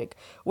the topic.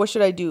 What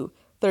should I do?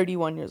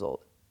 31 years old.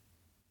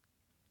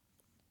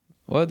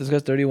 What? This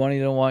guy's 31.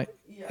 You don't want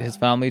his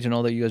family to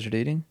know that you guys are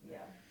dating? Yeah.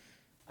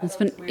 It's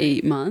been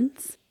 8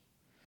 months.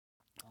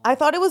 I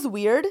thought it was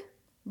weird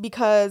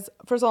because,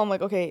 first of all, I'm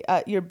like, okay,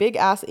 at your big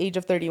ass age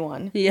of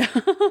 31. Yeah.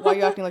 Why are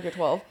you acting like you're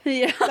 12?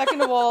 Yeah.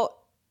 Second of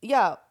all,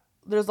 yeah,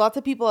 there's lots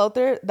of people out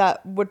there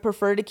that would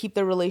prefer to keep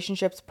their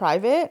relationships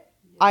private.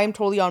 I am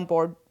totally on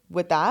board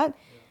with that.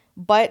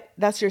 But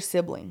that's your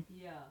sibling.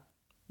 Yeah.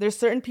 There's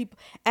certain people,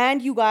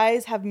 and you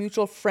guys have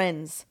mutual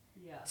friends.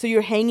 Yeah. So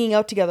you're hanging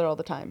out together all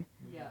the time.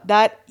 Yeah.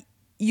 That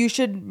you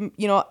should,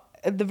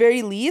 at the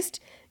very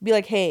least, be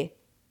like, hey,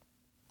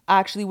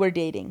 actually, we're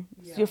dating.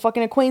 So you're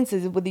fucking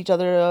acquaintances with each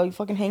other. You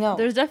fucking hang out.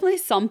 There's definitely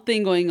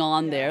something going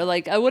on there.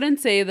 Like, I wouldn't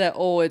say that,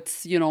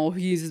 it's,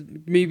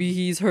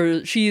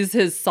 she's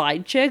his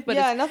side chick, but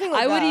Yeah, nothing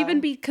like I would that. even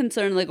be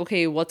concerned, like,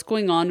 okay, what's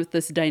going on with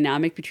this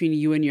dynamic between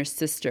you and your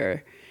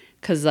sister?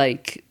 Because,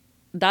 like,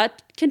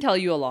 that can tell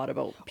you a lot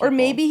about people. Or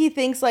maybe he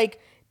thinks like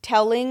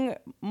telling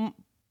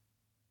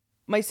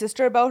my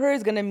sister about her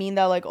is gonna mean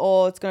that like,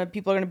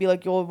 people are gonna be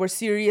like, yo, we're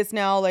serious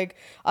now. Like,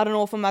 I don't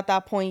know if I'm at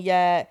that point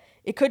yet.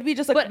 It could be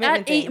just a But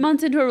commitment at 8 thing.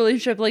 months into a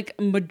relationship, like,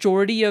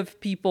 majority of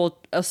people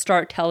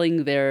start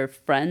telling their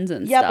friends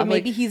and Yeah, stuff. but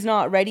maybe he's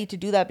not ready to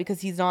do that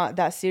because he's not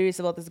that serious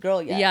about this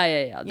girl yet. Yeah.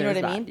 You know what There's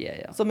I that. mean?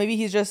 Yeah. So maybe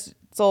he's just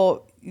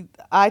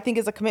I think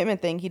it's a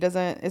commitment thing.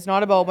 It's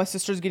not about my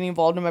sister's getting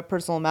involved in my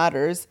personal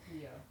matters.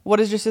 Yeah. What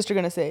is your sister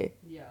gonna say?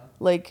 Yeah.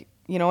 Like,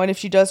 and if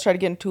she does try to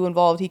get too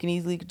involved, he can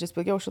easily just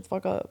be like, yo, shut the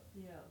fuck up.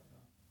 Yeah.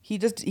 He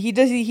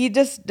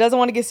just doesn't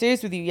want to get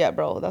serious with you yet,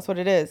 bro. That's what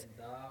it is.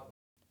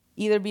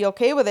 Either be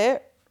okay with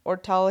it or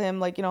tell him,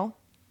 like,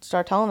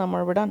 start telling him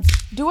or we're done.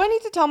 Do I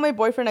need to tell my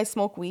boyfriend I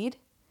smoke weed?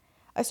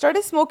 I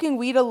started smoking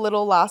weed a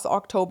little last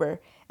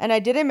October, and I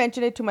didn't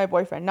mention it to my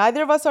boyfriend.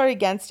 Neither of us are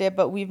against it,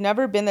 but we've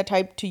never been the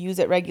type to use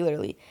it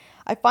regularly.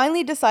 I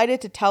finally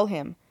decided to tell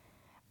him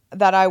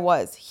that I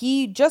was.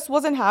 He just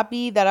wasn't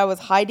happy that I was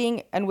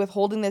hiding and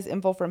withholding this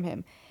info from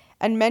him,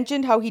 and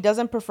mentioned how he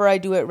doesn't prefer I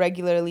do it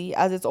regularly,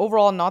 as it's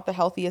overall not the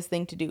healthiest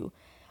thing to do.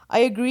 I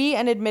agree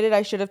and admitted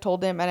I should have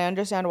told him, and I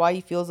understand why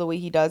he feels the way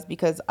he does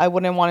because I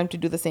wouldn't want him to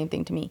do the same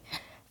thing to me.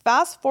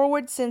 Fast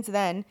forward since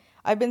then,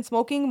 I've been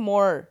smoking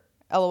more,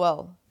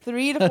 LOL,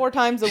 3 to 4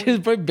 times a She's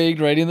week. pretty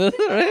baked writing this,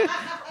 right?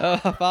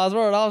 Fast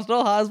forward, I'm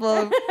still high as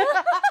fuck.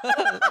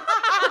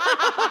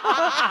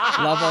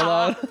 Laugh out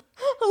loud.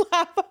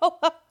 Laugh out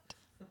loud.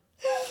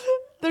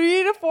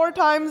 3 to 4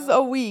 times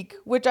a week,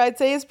 which I'd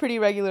say is pretty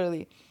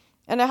regularly.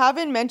 And I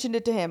haven't mentioned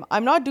it to him.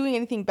 I'm not doing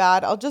anything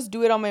bad. I'll just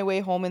do it on my way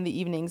home in the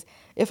evenings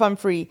if I'm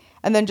free,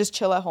 and then just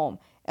chill at home.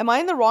 Am I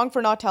in the wrong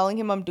for not telling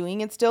him I'm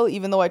doing it still,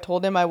 even though I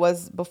told him I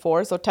was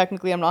before? So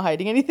technically I'm not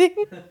hiding anything.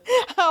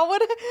 How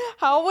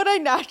would I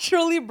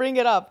naturally bring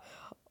it up?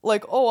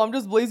 Like, oh, I'm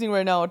just blazing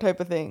right now type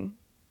of thing.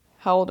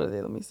 How old are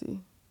they? Let me see.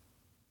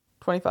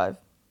 25.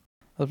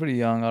 That's pretty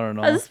young. I don't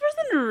know. This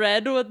person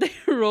read what they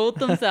wrote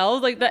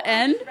themselves. Like, the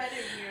end,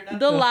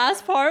 the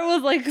last part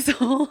was like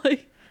so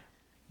like.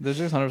 This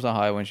is 100%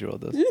 high when she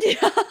wrote this.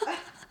 Yeah.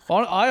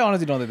 I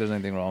honestly don't think there's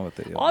anything wrong with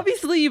it. Yeah.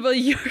 Obviously, but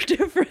you're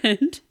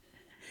different.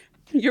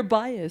 You're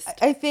biased.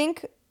 I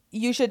think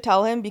you should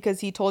tell him because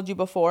he told you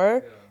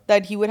before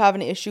that he would have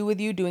an issue with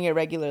you doing it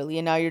regularly,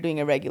 and now you're doing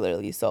it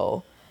regularly.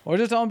 So, Or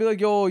just tell him, be like,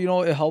 yo,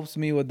 it helps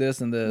me with this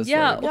and this.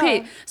 Yeah. Like, Okay.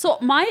 Yeah. So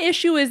my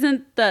issue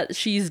isn't that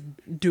she's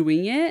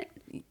doing it.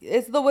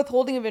 it's the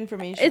withholding of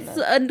information.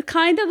 It's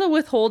kind of the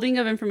withholding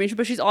of information,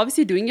 but she's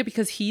obviously doing it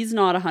because he's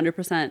not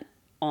 100%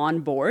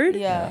 on board.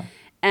 Yeah.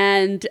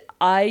 And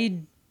I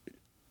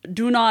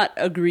do not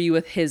agree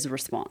with his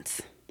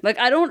response. Like,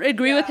 I don't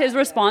agree with his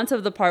response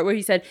of the part where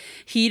he said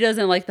he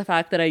doesn't like the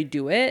fact that I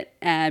do it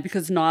and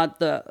because it's not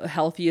the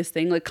healthiest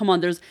thing. Like, come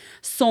on, there's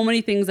so many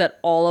things that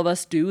all of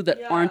us do that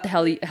aren't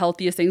the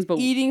healthiest things. But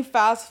Eating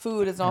fast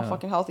food is not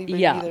fucking healthy for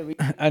Yeah. you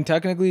either. And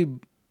technically,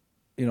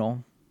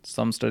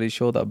 some studies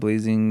show that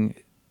blazing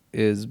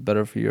is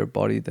better for your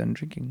body than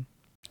drinking.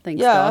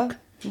 thanks, Yeah. Doc.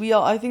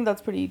 I think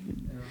that's pretty.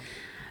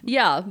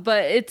 Yeah,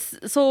 but it's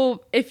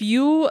so if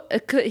you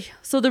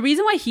so the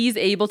reason why he's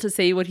able to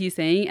say what he's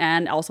saying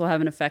and also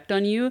have an effect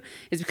on you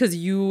is because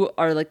you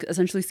are like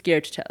essentially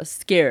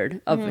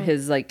scared of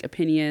his like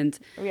opinions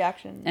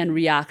Reaction. and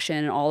reaction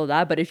and all of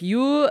that. But if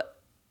you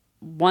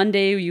one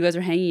day you guys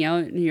are hanging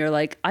out and you're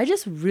like, I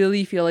just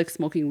really feel like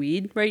smoking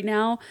weed right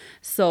now,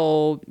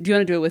 so do you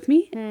want to do it with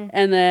me?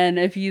 And then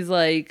if he's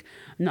like,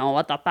 no,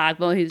 what the fuck?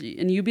 Well,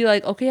 and you'd be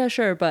like, okay, yeah,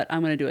 sure, but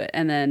I'm gonna do it,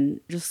 and then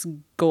just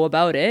go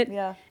about it.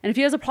 Yeah. And if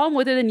he has a problem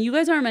with it, then you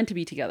guys aren't meant to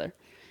be together.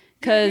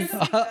 Because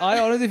I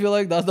honestly feel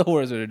like that's the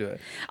worst way to do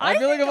it. I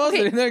feel like if I was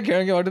sitting there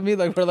caring about me,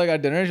 like we're like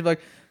at dinner, she'd be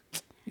like,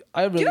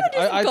 I really, wanna do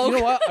some you know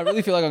coke? what? I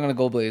really feel like I'm gonna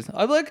go blaze.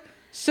 I'm like,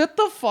 sit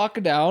the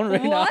fuck down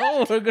right now.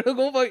 What? We're gonna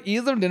go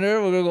eat some dinner.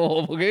 We're gonna go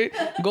home. Okay,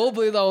 go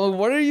blaze. I'm like,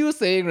 what are you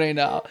saying right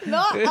now?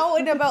 Not out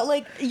and about,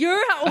 like, you're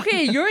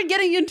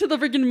getting into the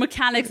freaking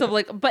mechanics of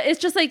like, but it's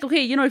just like,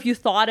 okay, if you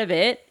thought of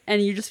it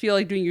and you just feel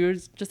like doing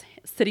yours, just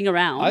sitting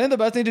around. I think the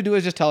best thing to do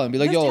is just tell him. Be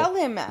like, just yo, tell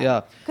him, man.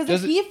 yeah, Because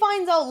if just- he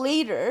finds out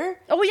later,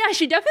 Oh yeah,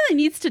 she definitely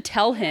needs to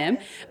tell him.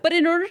 But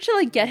in order to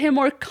like get him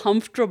more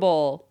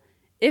comfortable,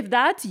 if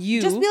that's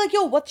you, just be like,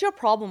 yo, what's your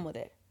problem with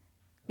it?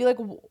 Be like,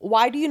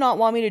 why do you not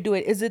want me to do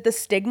it? Is it the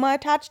stigma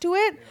attached to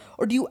it?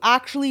 Or do you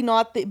actually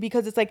not,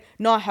 because it's like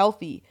not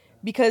healthy?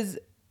 Because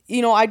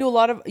you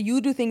know,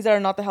 you do things that are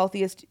not the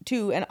healthiest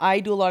too, and I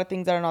do a lot of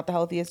things that are not the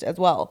healthiest as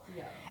well.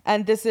 Yeah.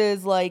 And this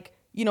is like,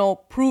 you know,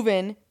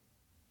 proven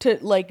to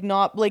like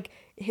not like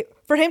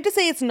for him to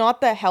say it's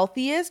not the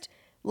healthiest,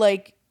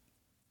 like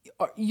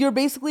you're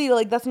basically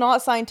like that's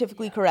not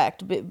scientifically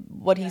correct.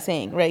 What he's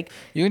saying, right?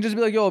 You can just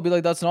be like, yo,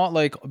 that's not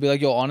like, be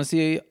like, yo,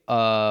 honestly,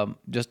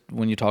 just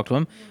when you talk to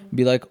him,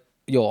 be like,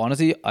 yo,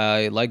 honestly,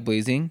 I like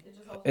blazing.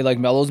 It like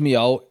mellows me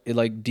out. It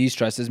like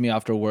de-stresses me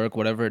after work,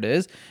 whatever it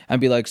is. And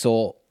be like,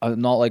 so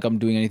not like I'm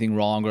doing anything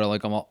wrong or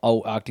like I'm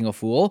out acting a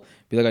fool.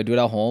 Be like, I do it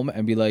at home.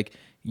 And be like,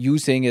 you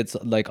saying it's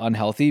like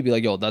unhealthy, be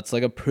like, yo, that's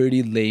like a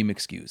pretty lame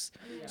excuse.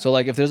 Yeah. So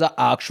like if there's an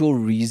actual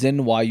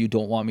reason why you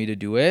don't want me to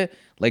do it,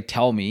 like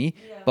tell me.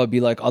 Yeah. But be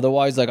like,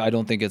 otherwise, like I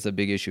don't think it's a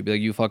big issue. Be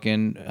like, you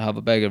fucking have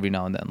a bag every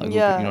now and then. Like,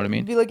 yeah, you know what I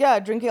mean? Be like, yeah,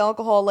 drinking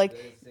alcohol.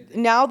 Like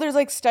now there's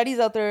like studies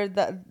out there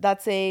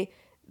that say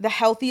the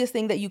healthiest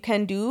thing that you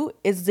can do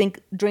is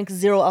drink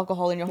zero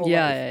alcohol in your whole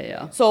life.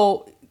 Yeah.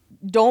 So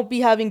don't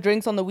be having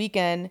drinks on the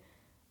weekend.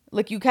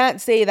 Like you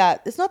can't say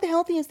that it's not the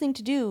healthiest thing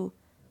to do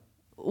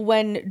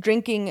when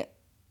drinking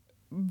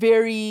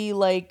very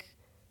like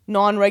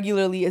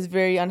non-regularly is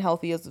very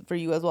unhealthy for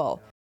you as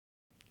well.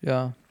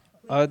 Yeah.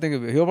 I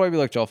think he'll probably be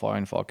like, Joe,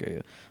 fine, fuck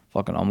it.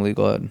 Fucking Amelie,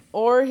 go ahead.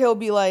 Or he'll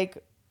be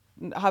like,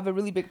 have a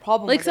really big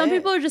problem like with some it.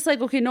 people are just like,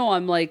 okay, no,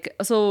 I'm like,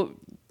 so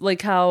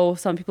like how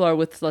some people are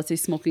with, let's say,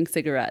 smoking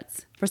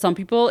cigarettes. For some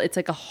people, it's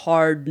like a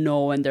hard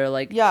no, and they're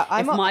like, yeah,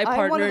 if my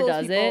partner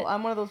does it,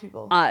 I'm one of those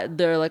people.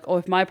 They're like, oh,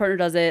 if my partner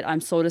does it,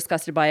 I'm so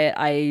disgusted by it,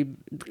 I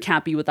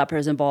can't be with that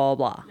person, blah,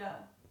 blah, blah. Yeah.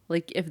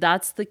 Like, if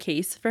that's the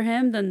case for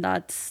him, then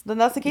that's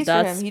the case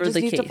for him. He just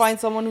needs to find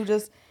someone who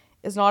just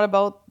is not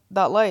about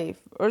that life.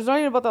 Or it's not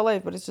even about that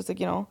life, but it's just like,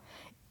 you know.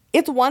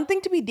 It's one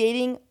thing to be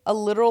dating a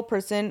literal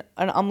person,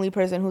 an Amelie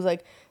person who's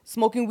like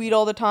smoking weed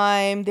all the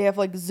time. They have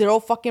like zero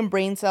fucking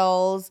brain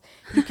cells.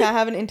 You can't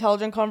have an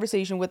intelligent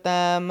conversation with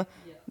them.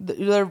 Yeah.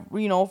 They're,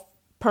 you know,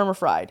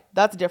 perma-fried.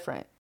 That's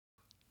different.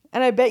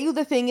 And I bet you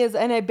the thing is,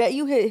 and I bet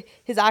you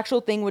his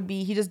actual thing would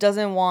be he just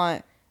doesn't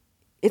want,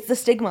 it's the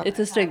stigma. It's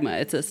a stigma.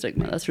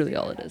 That's really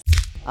all it is.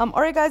 All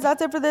right, guys,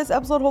 that's it for this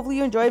episode. Hopefully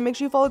you enjoyed. Make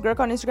sure you follow Girk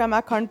on Instagram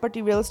at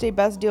Karnpatti Real Estate.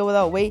 Best deal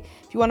without wait.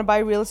 If you want to buy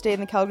real estate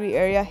in the Calgary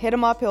area, hit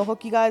him up. He'll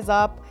hook you guys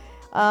up.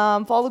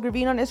 Follow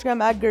Gurveen on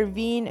Instagram at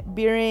Gurveen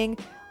Beering.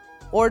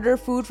 Order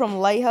food from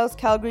Lighthouse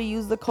Calgary.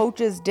 Use the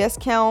coach's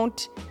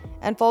discount.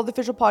 And follow the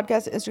official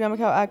podcast Instagram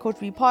account at Coach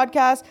V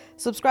Podcast.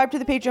 Subscribe to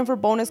the Patreon for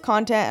bonus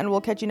content. And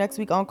we'll catch you next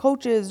week on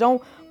Coaches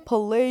Don't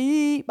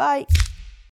Play. Bye.